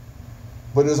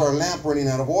 But is our lamp running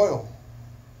out of oil?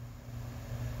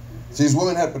 So these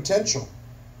women had potential.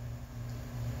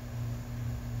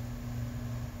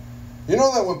 You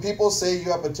know that when people say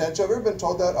you have potential, have you ever been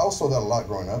told that? I was told that a lot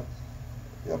growing up.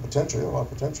 You have potential, you have a lot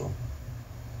of potential.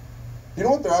 You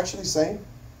know what they're actually saying?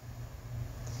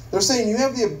 They're saying you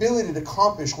have the ability to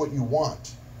accomplish what you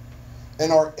want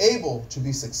and are able to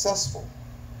be successful,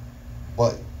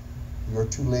 but you're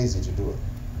too lazy to do it.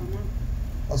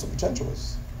 That's what potential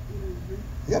is.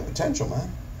 You have potential,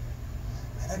 man.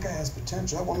 Man, that guy has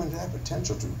potential. That woman has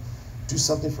potential to do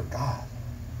something for God.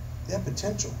 They have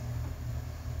potential.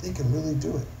 They can really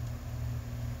do it.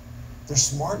 They're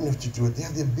smart enough to do it. They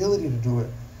have the ability to do it.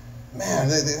 Man,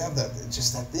 they have that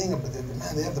thing, but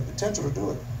man, they have the potential to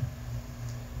do it.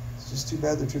 It's just too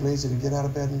bad they're too lazy to get out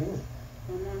of bed and do it.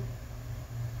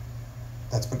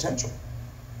 That's potential.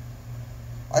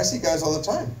 I see guys all the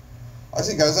time. I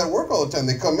see guys at work all the time.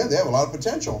 They come in, they have a lot of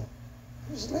potential.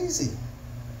 They're just lazy.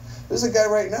 There's a guy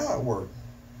right now at work.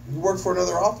 He worked for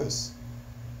another office.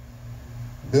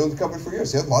 Been with the company for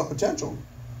years. He has a lot of potential.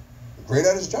 Great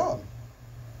at his job.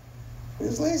 But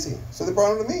he's lazy. So they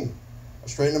brought him to me. I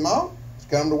straightened him out,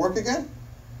 got him to work again,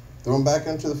 threw him back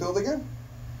into the field again.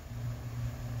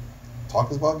 Talk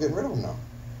is about getting rid of him now.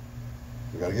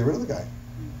 We got to get rid of the guy.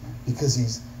 Because he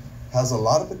has a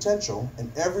lot of potential,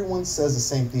 and everyone says the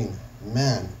same thing.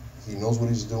 Man, he knows what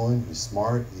he's doing, he's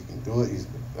smart, he can do it, he's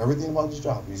everything about his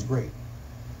job, he's great.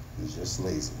 He's just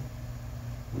lazy.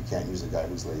 We can't use a guy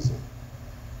who's lazy.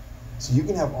 So you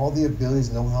can have all the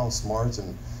abilities, know-how, smarts,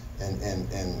 and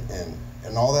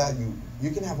all that. You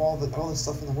can have all this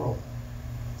stuff in the world.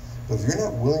 But if you're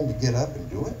not willing to get up and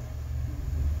do it,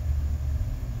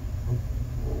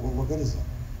 what good is it?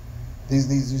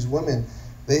 These women,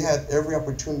 they had every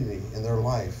opportunity in their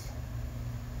life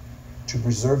to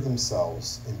preserve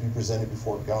themselves and be presented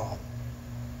before God,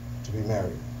 to be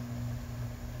married.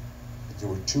 But They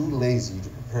were too lazy to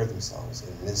prepare themselves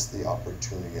and missed the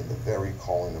opportunity and the very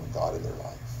calling of God in their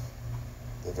life.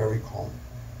 The very calling.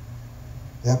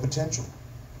 They have potential.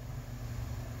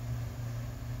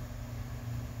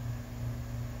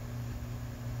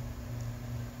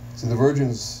 See, the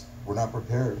virgins were not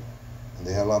prepared, and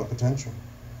they had a lot of potential.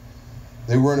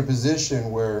 They were in a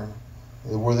position where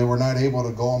they were not able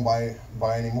to go and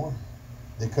buy anymore.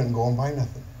 They couldn't go and buy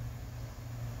nothing.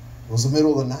 It was the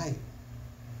middle of the night.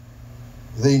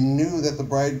 They knew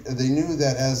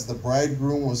that as the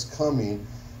bridegroom was coming,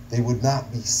 they would not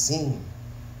be seen.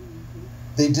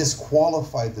 They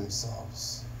disqualified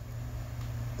themselves.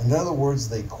 In other words,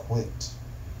 they quit.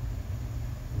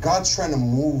 God's trying to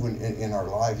move in our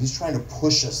life. He's trying to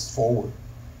push us forward.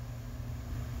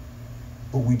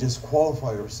 But we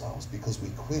disqualify ourselves because we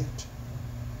quit.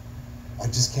 I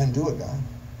just can't do it, God.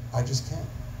 I just can't.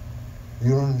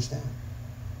 You don't understand.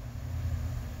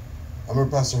 I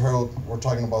remember Pastor Harold, we're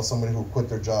talking about somebody who quit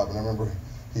their job, and I remember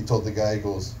he told the guy, he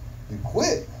goes, "You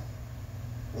quit?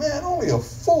 Man, only a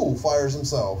fool fires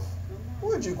himself.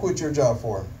 What did you quit your job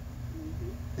for?"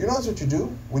 You know that's what you do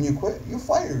when you quit? You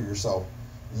fire yourself.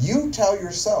 You tell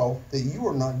yourself that you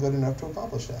are not good enough to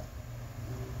accomplish that.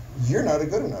 You're not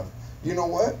good enough. You know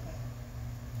what?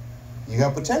 You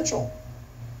have potential.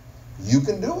 You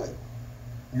can do it.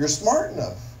 You're smart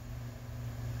enough.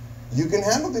 You can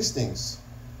handle these things.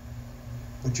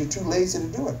 But you're too lazy to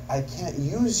do it. I can't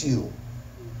use you.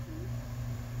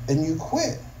 And you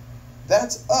quit.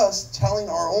 That's us telling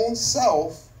our own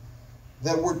self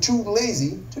that we're too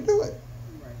lazy to do it.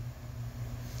 Right.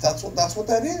 That's what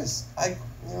that is. I'm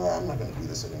not going to do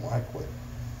this anymore. I quit.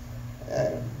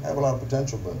 I have a lot of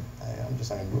potential, but I'm just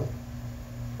not going to do it.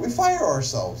 We fire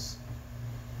ourselves.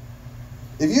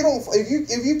 If you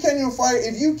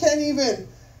can't even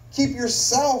keep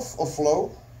yourself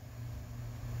afloat,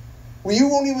 well, you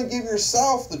won't even give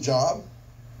yourself the job.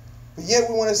 But yet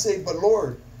we want to say, "But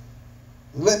Lord,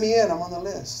 let me in. I'm on the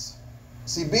list."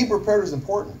 See, being prepared is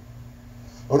important.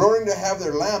 In order to have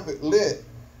their lamp lit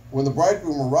when the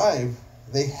bridegroom arrived,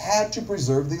 they had to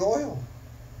preserve the oil.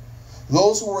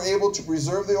 Those who were able to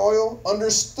preserve the oil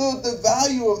understood the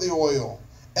value of the oil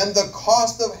and the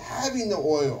cost of having the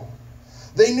oil.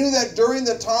 They knew that during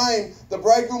the time the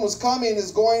bridegroom was coming,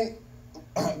 going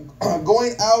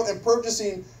out and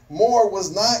purchasing more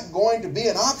was not going to be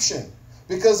an option,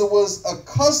 because it was a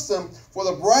custom for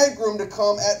the bridegroom to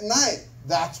come at night.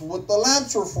 That's what the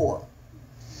lamps were for.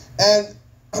 And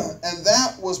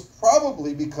that was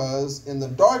probably because in the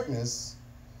darkness,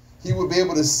 he would be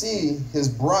able to see his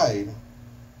bride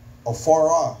afar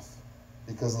off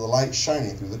because of the light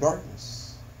shining through the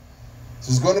darkness.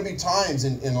 So there's going to be times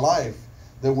in life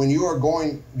that when you're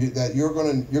going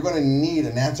to need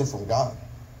an answer from God.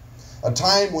 A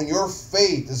time when your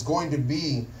faith is going to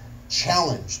be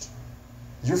challenged.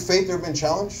 Has your faith ever been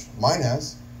challenged? Mine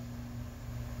has.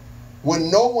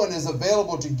 When no one is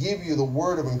available to give you the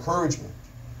word of encouragement.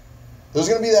 There's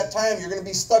going to be that time you're going to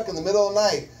be stuck in the middle of the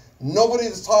night. Nobody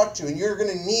to talk to, and you're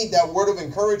going to need that word of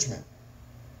encouragement.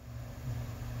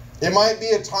 It might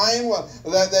be a time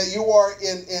that you are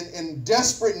in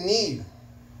desperate need.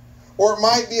 Or it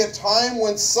might be a time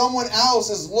when someone else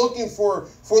is looking for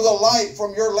the light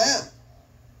from your lamp.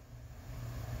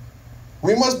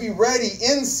 We must be ready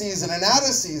in season and out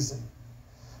of season.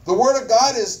 The Word of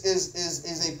God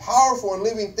is a powerful and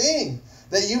living thing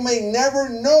that you may never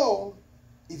know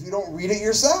if you don't read it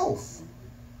yourself.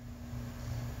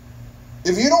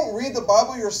 If you don't read the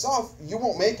Bible yourself, you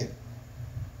won't make it.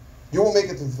 You won't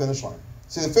make it to the finish line.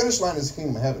 See, the finish line is the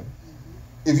kingdom of heaven.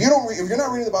 If you're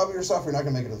not reading the Bible yourself, you're not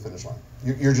going to make it to the finish line.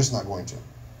 You're just not going to.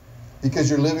 Because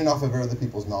you're living off of other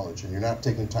people's knowledge, and you're not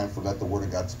taking time to let the Word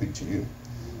of God speak to you.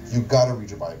 You've got to read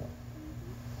your Bible.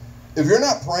 If you're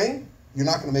not praying, you're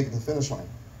not going to make it to the finish line.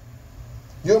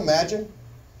 You imagine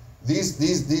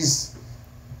these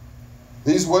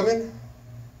women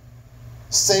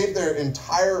saved their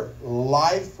entire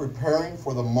life preparing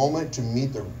for the moment to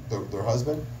meet their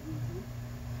husband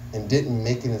and didn't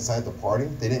make it inside the party.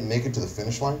 They didn't make it to the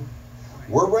finish line.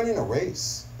 We're running a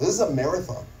race. This is a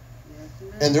marathon.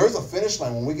 And there is a finish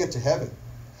line when we get to heaven.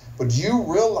 But do you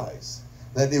realize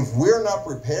that if we're not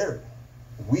prepared,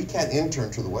 we can't enter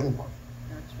into the wedding party?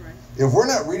 That's right. If we're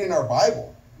not reading our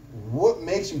Bible, what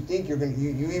makes you think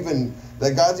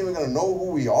that God's even going to know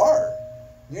who we are?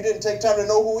 You didn't take time to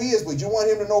know who He is, but you want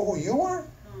Him to know who you are?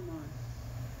 Come on.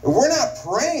 If we're not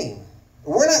praying, if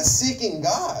we're not seeking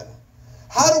God,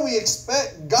 how do we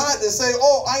expect God to say,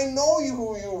 "Oh, I know you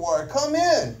who you are. Come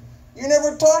in." You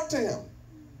never talk to Him.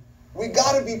 We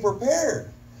got to be prepared.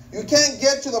 You can't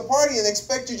get to the party and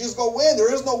expect to just go in.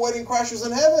 There is no wedding crashers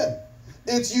in heaven.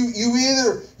 It's you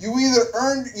either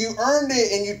earned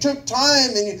it and you took time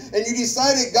and you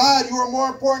decided, God, you are more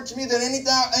important to me than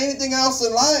anything else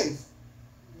in life.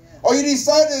 Yeah. Or you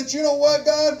decided that, you know what,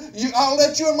 God, I'll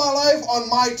let you in my life on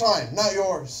my time, not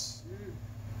yours.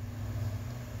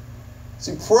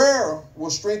 See, prayer will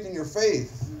strengthen your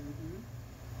faith.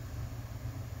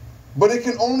 But it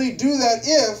can only do that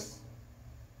if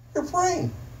you're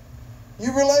praying.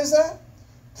 You realize that?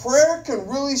 Prayer can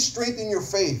really strengthen your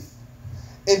faith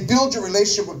and build your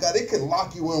relationship with God. It can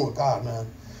lock you in with God, man.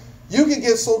 You can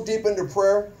get so deep into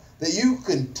prayer that you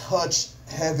can touch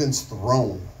heaven's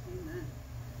throne. Amen.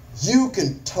 You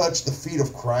can touch the feet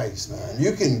of Christ, man.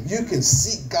 You can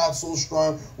seek God so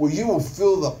strong where you will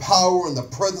feel the power and the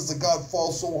presence of God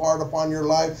fall so hard upon your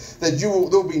life that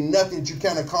there'll be nothing that you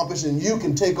can't accomplish, and you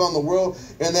can take on the world,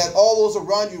 and that all those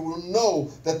around you will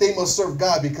know that they must serve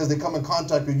God because they come in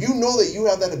contact with you. You know that you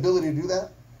have that ability to do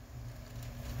that?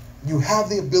 You have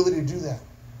the ability to do that.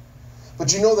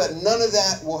 But you know that none of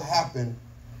that will happen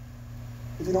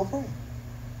if you don't pray.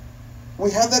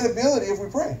 We have that ability if we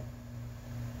pray.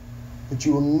 But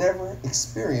you will never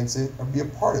experience it or be a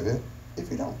part of it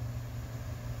if you don't.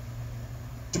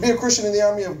 To be a Christian in the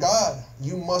army of God,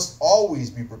 you must always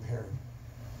be prepared.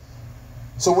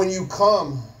 So when you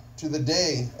come to the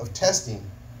day of testing,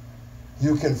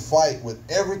 you can fight with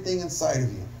everything inside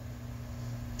of you.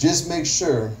 Just make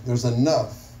sure there's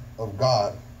enough of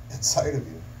God inside of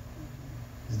you.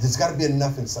 There's got to be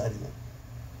enough inside of you.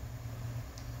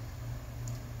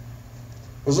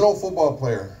 There's an old football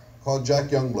player called Jack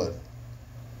Youngblood.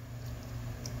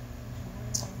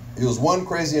 He was one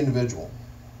crazy individual.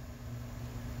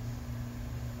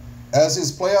 As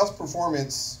his playoff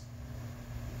performances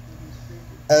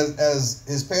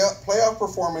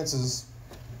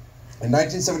in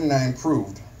 1979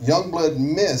 proved, Youngblood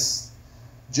missed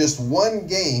just one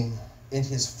game in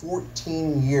his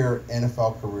 14-year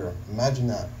NFL career. Imagine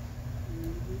that.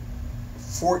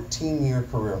 14-year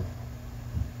career.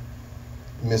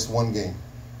 He missed one game.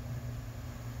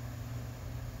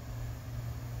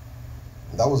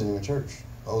 That wasn't even church.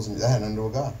 That had nothing to do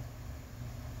with God.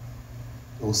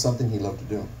 It was something he loved to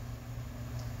do.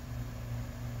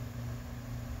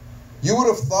 You would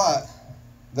have thought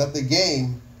that the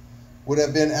game would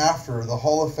have been after the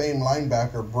Hall of Fame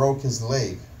linebacker broke his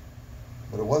leg,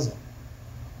 but it wasn't.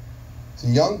 So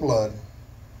Youngblood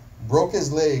broke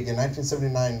his leg in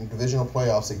 1979 divisional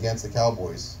playoffs against the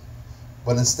Cowboys.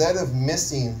 But instead of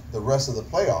missing the rest of the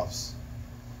playoffs,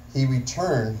 he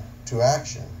returned to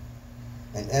action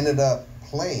and ended up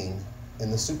playing in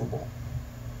the Super Bowl.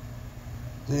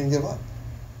 He didn't give up.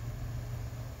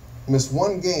 He missed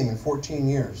one game in 14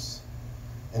 years,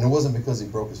 and it wasn't because he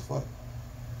broke his foot.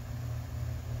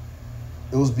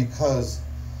 It was because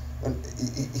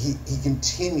he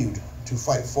continued to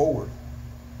fight forward.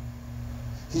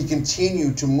 He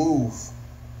continued to move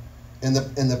in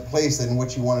the place in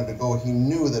which he wanted to go. He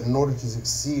knew that in order to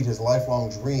succeed his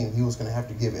lifelong dream, he was going to have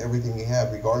to give everything he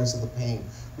had, regardless of the pain,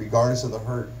 regardless of the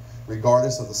hurt,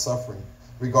 regardless of the suffering,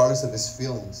 regardless of his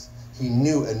feelings. He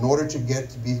knew in order to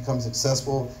become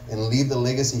successful and leave the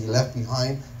legacy he left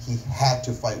behind, he had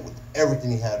to fight with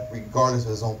everything he had, regardless of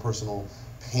his own personal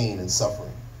pain and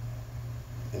suffering.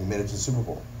 And he made it to the Super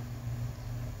Bowl.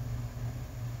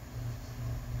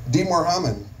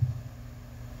 Mohamed.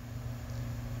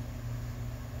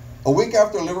 A week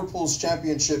after Liverpool's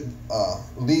championship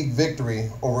league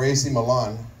victory over AC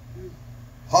Milan,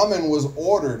 Hamann was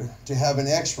ordered to have an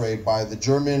x-ray by the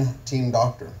German team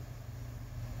doctor.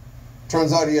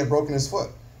 Turns out he had broken his foot.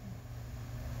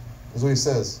 That's what he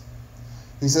says.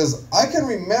 He says, I can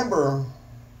remember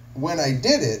when I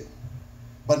did it,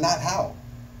 but not how.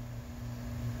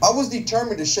 I was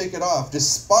determined to shake it off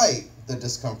despite the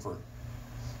discomfort.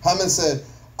 Hamann said,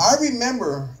 I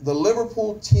remember the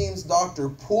Liverpool team's doctor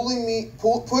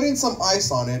putting some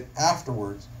ice on it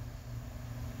afterwards,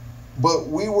 but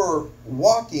we were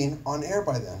walking on air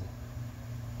by then.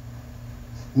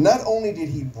 Not only did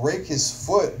he break his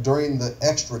foot during the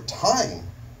extra time,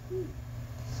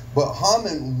 but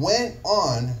Hamann went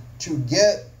on to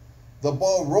get the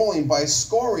ball rolling by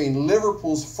scoring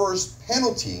Liverpool's first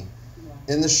penalty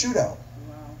in the shootout.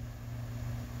 Wow.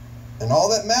 And all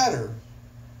that mattered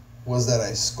was that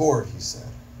I scored, he said.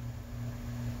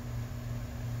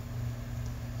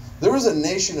 There is a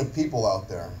nation of people out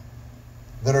there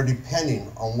that are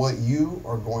depending on what you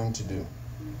are going to do.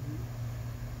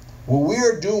 What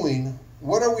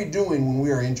are we doing when we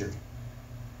are injured?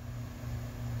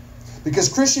 Because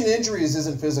Christian injuries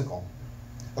isn't physical.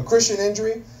 A Christian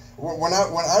injury, when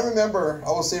I remember, I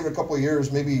was saved a couple of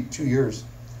years, maybe 2 years,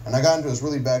 and I got into this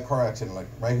really bad car accident, like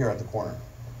right here at the corner.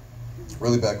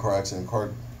 Really bad car accident.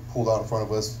 Car pulled out in front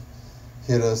of us,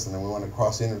 hit us, and then we went to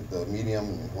cross in the medium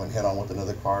and went head on with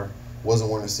another car. Wasn't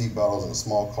wearing a seatbelt. I was in a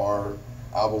small car.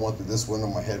 Alba went through this window.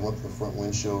 My head went through the front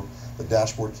windshield. The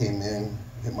dashboard came in,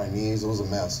 hit my knees. It was a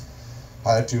mess.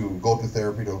 I had to go through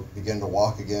therapy to begin to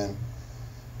walk again.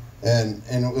 And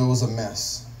it was a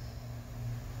mess.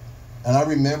 And I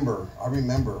remember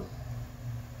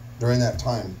during that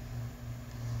time,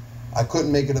 I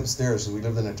couldn't make it upstairs. We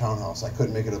lived in a townhouse. I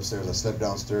couldn't make it upstairs. I slept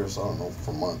downstairs, I don't know,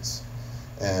 for months.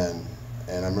 And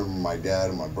I remember my dad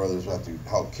and my brothers would have to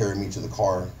help carry me to the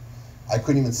car. I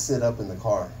couldn't even sit up in the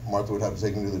car. Martha would have to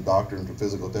take me to the doctor and to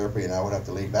physical therapy, and I would have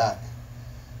to lay back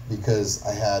because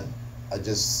I had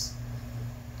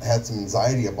some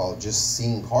anxiety about just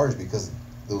seeing cars because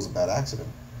there was a bad accident.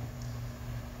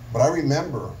 But I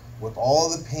remember with all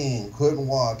the pain, couldn't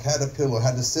walk, had a pillow,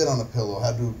 had to sit on a pillow,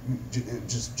 had to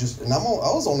and I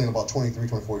was only about 23,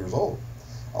 24 years old.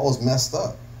 I was messed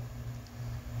up.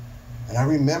 And I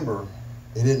remember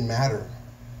it didn't matter.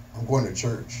 I'm going to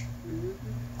church.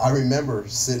 I remember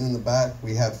sitting in the back.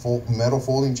 We had metal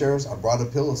folding chairs. I brought a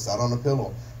pillow, sat on a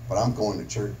pillow, but I'm going to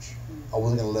church. I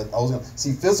wasn't gonna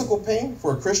see physical pain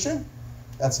for a Christian.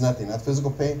 That's nothing. That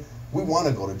physical pain. We want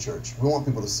to go to church. We want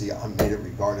people to see I made it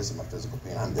regardless of my physical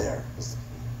pain. I'm there.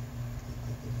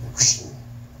 Christian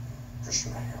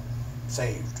right here,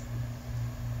 saved.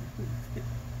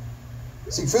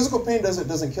 See, physical pain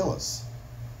doesn't kill us.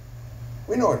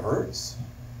 We know it hurts,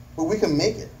 but we can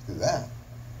make it through that.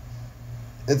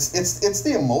 It's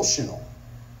the emotional,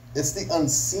 it's the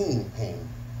unseen pain.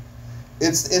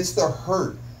 It's the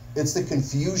hurt. It's the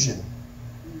confusion.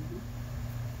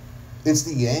 It's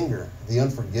the anger, the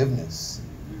unforgiveness.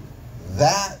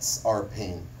 That's our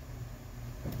pain.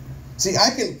 See,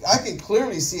 I can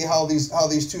clearly see how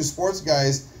these two sports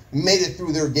guys made it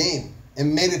through their game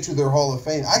and made it to their Hall of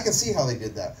Fame. I can see how they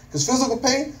did that. Because physical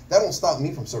pain, that don't stop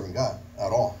me from serving God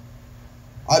at all.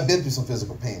 I've been through some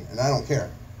physical pain, and I don't care.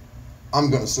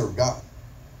 I'm going to serve God.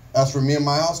 As for me and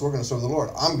my house, we're going to serve the Lord.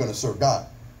 I'm going to serve God.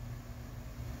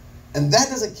 And that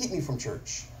doesn't keep me from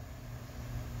church.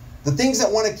 The things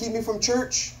that want to keep me from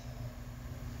church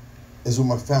is when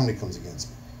my family comes against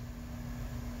me.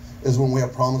 Is when we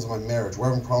have problems in my marriage. We're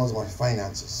having problems in my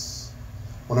finances.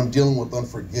 When I'm dealing with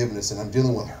unforgiveness and I'm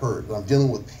dealing with hurt and I'm dealing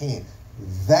with pain.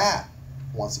 That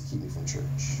wants to keep me from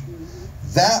church.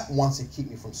 That wants to keep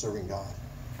me from serving God.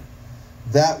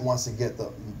 That wants to get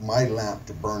my lamp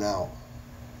to burn out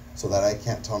so that I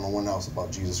can't tell no one else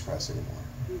about Jesus Christ anymore.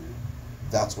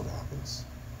 That's what happens.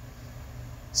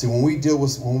 See, when we deal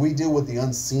with the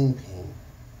unseen pain,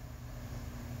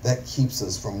 that keeps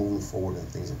us from moving forward in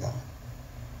things of God.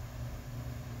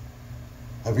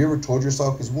 Have you ever told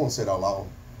yourself, because we won't say it out loud,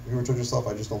 have you ever told yourself,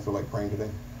 I just don't feel like praying today?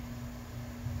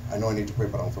 I know I need to pray,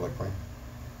 but I don't feel like praying.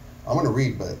 I'm going to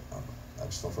read, but I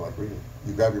just don't feel like reading.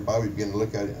 You grab your Bible, you begin to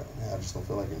look at it, I just don't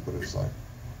feel like it, and put it aside.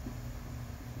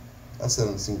 That's that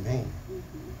unseen pain.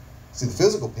 See, the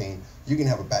physical pain, you can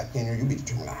have a back pain, or you'll be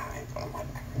determined, I'm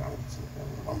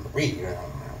going to read.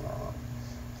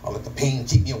 I'll let the pain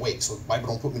keep me awake so the Bible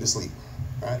don't put me to sleep.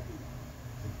 Right?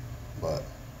 But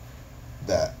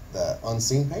that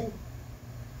unseen pain,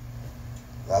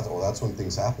 that's when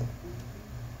things happen.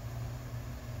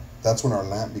 That's when our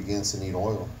lamp begins to need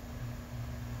oil.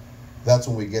 That's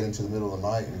when we get into the middle of the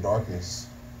night in darkness,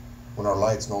 when our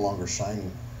light's no longer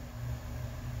shining.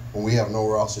 When we have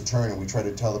nowhere else to turn and we try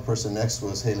to tell the person next to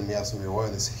us, hey, let me have some of your oil.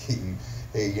 And they say,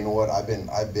 hey, you know what? I've been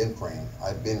praying.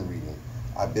 I've been reading.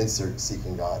 I've been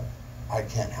seeking God. I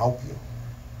can't help you.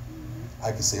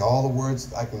 I can say all the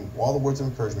words of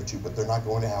encouragement to you, but they're not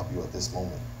going to help you at this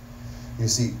moment. You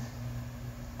see,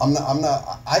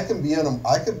 I could be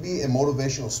a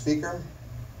motivational speaker,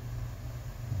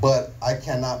 but I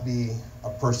cannot be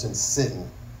a person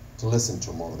sitting to listen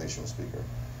to a motivational speaker.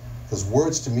 Because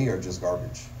words to me are just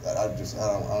garbage. I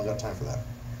don't got time for that.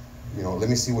 You know, let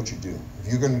me see what you do. If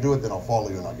you're going to do it, then I'll follow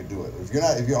you and I can do it.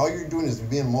 If all you're doing is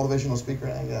being a motivational speaker,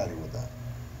 I ain't get out of here with that.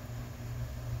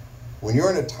 When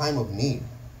you're in a time of need,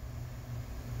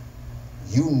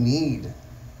 you need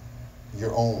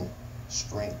your own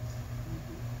strength.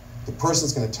 The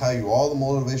person's going to tell you all the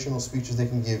motivational speeches they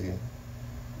can give you.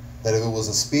 That if it was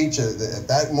a speech at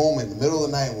that moment, in the middle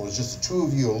of the night, when it was just the two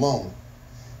of you alone,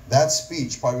 that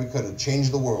speech probably could have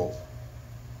changed the world.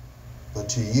 But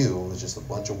to you, it was just a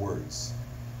bunch of words.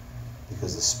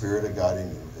 Because the Spirit of God in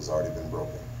you has already been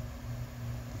broken.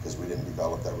 Because we didn't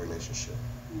develop that relationship.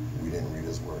 We didn't read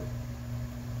His Word.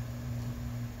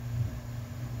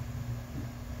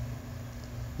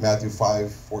 Matthew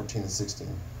 5:14-16.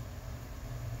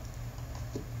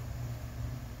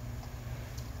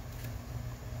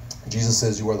 Jesus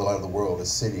says, you are the light of the world. A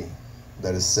city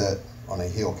that is set on a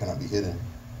hill cannot be hidden.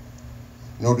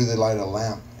 Nor do they light a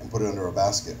lamp and put it under a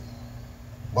basket,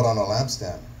 but on a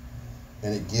lampstand,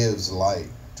 and it gives light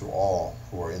to all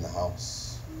who are in the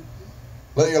house.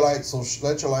 Let your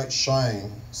light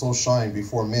shine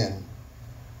before men,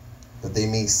 that they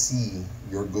may see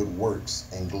your good works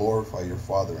and glorify your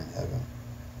Father in heaven.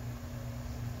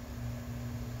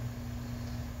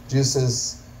 Jesus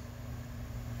says,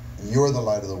 you're the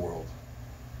light of the world.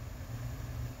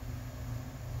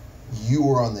 You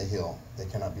are on the hill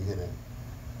that cannot be hidden.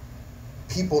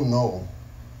 People know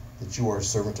that you are a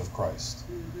servant of Christ.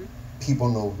 People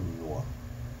know who you are.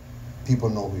 People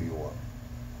know who you are.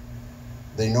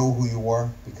 They know who you are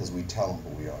because we tell them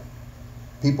who we are.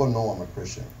 People know I'm a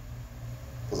Christian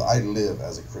because I live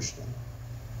as a Christian.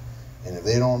 And if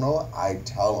they don't know it, I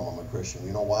tell them I'm a Christian.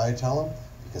 You know why I tell them?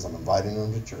 Because I'm inviting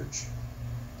them to church.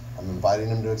 I'm inviting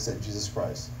them to accept Jesus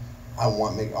Christ. I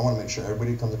want to make sure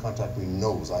everybody who comes in contact with me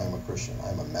knows I am a Christian. I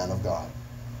am a man of God.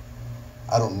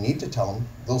 I don't need to tell them.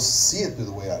 They'll see it through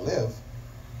the way I live.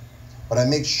 But I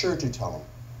make sure to tell them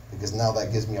because now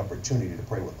that gives me opportunity to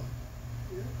pray with them.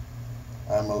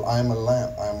 I am a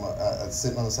lamp. I'm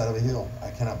sitting on the side of a hill.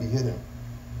 I cannot be hidden.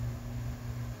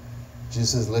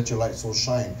 Jesus says, let your light so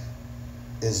shine.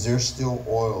 Is there still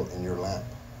oil in your lamp?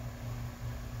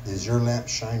 Is your lamp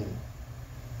shining?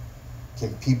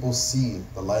 Can people see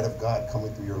the light of God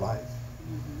coming through your life?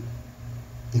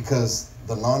 Because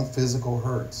the non-physical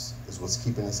hurts is what's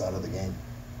keeping us out of the game.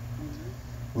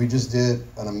 We just did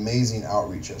an amazing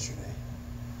outreach yesterday.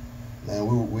 Man,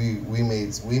 we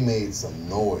made some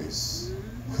noise.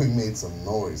 We made some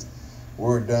noise. We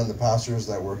were done. The pastors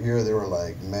that were here, they were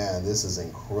like, man, this is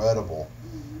incredible.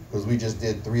 Because we just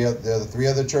did the other three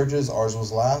other churches. Ours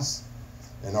was last.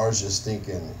 And ours just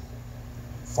thinking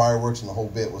fireworks and the whole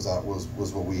bit was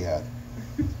what we had.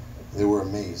 They were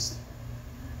amazed.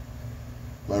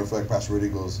 Matter of fact, Pastor Rudy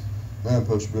goes, man,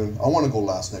 Pastor Ben, I want to go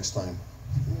last next time.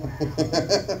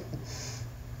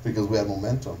 Because we had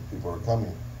momentum. People are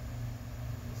coming.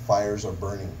 Fires are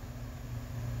burning.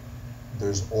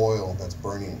 There's oil that's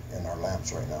burning in our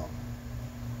lamps right now.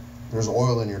 There's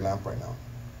oil in your lamp right now.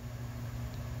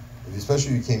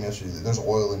 Especially if you came yesterday, there's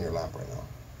oil in your lamp right now.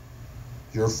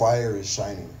 Your fire is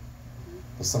shining,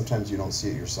 but sometimes you don't see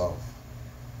it yourself.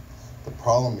 The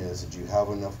problem is that you have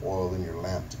enough oil in your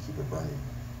lamp to keep it burning.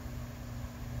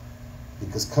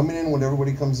 Because coming in when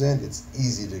everybody comes in, it's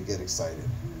easy to get excited.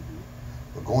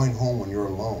 But going home when you're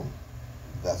alone,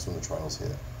 that's when the trials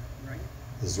hit. Right.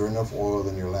 Is there enough oil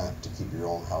in your lamp to keep your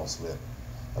own house lit?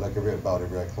 I'd like every head bowed,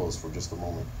 every eye closed for just a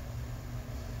moment.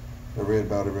 Every head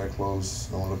bowed, every eye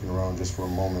closed, no one looking around, just for a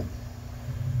moment.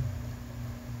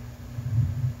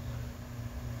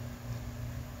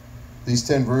 These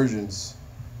 10 virgins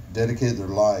dedicated their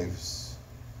lives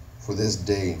for this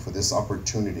day, for this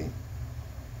opportunity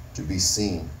to be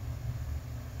seen.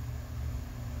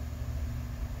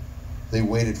 They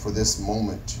waited for this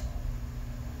moment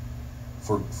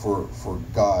for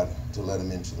God to let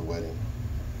them into the wedding.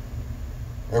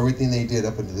 Everything they did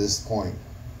up until this point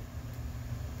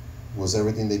was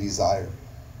everything they desired.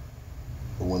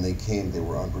 But when they came, they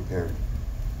were unprepared.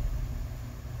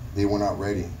 They were not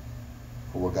ready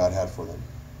for what God had for them.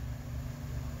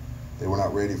 They were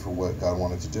not ready for what God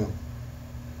wanted to do.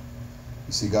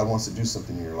 You see, God wants to do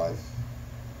something in your life.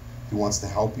 He wants to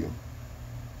help you.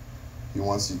 He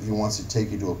wants to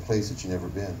take you to a place that you've never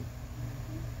been.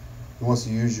 He wants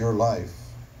to use your life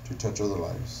to touch other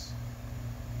lives.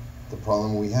 The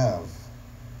problem we have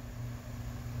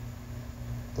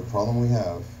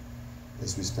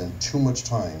is we spend too much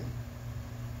time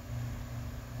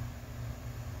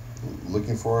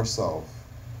looking for ourselves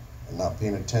and not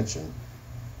paying attention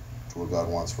to what God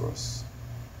wants for us.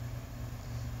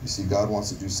 You see, God wants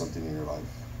to do something in your life.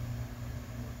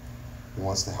 He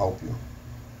wants to help you.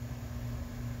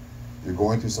 You're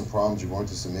going through some problems, you're going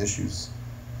through some issues,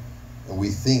 and we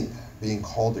think being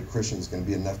called a Christian is going to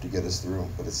be enough to get us through,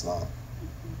 but it's not.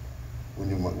 We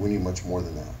need much more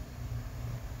than that.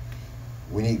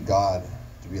 We need God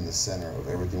to be in the center of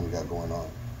everything we got going on.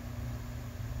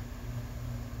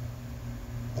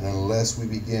 And unless we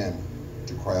begin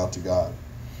to cry out to God,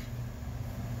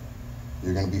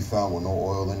 you're going to be found with no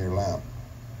oil in your lamp,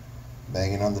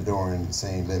 banging on the door and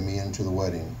saying, let me into the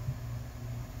wedding.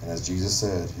 And as Jesus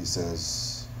said, he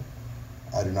says,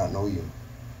 I do not know you.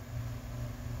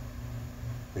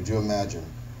 Could you imagine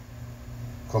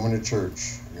coming to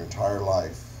church your entire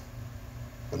life,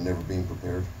 but never being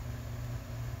prepared?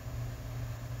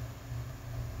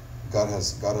 God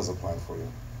has a plan for you.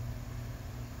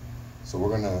 So we're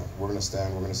gonna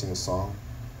stand, we're gonna sing a song.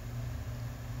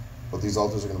 but these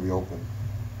altars are going to be open.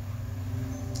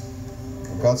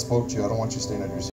 If God spoke to you, I don't want you staying at your seat.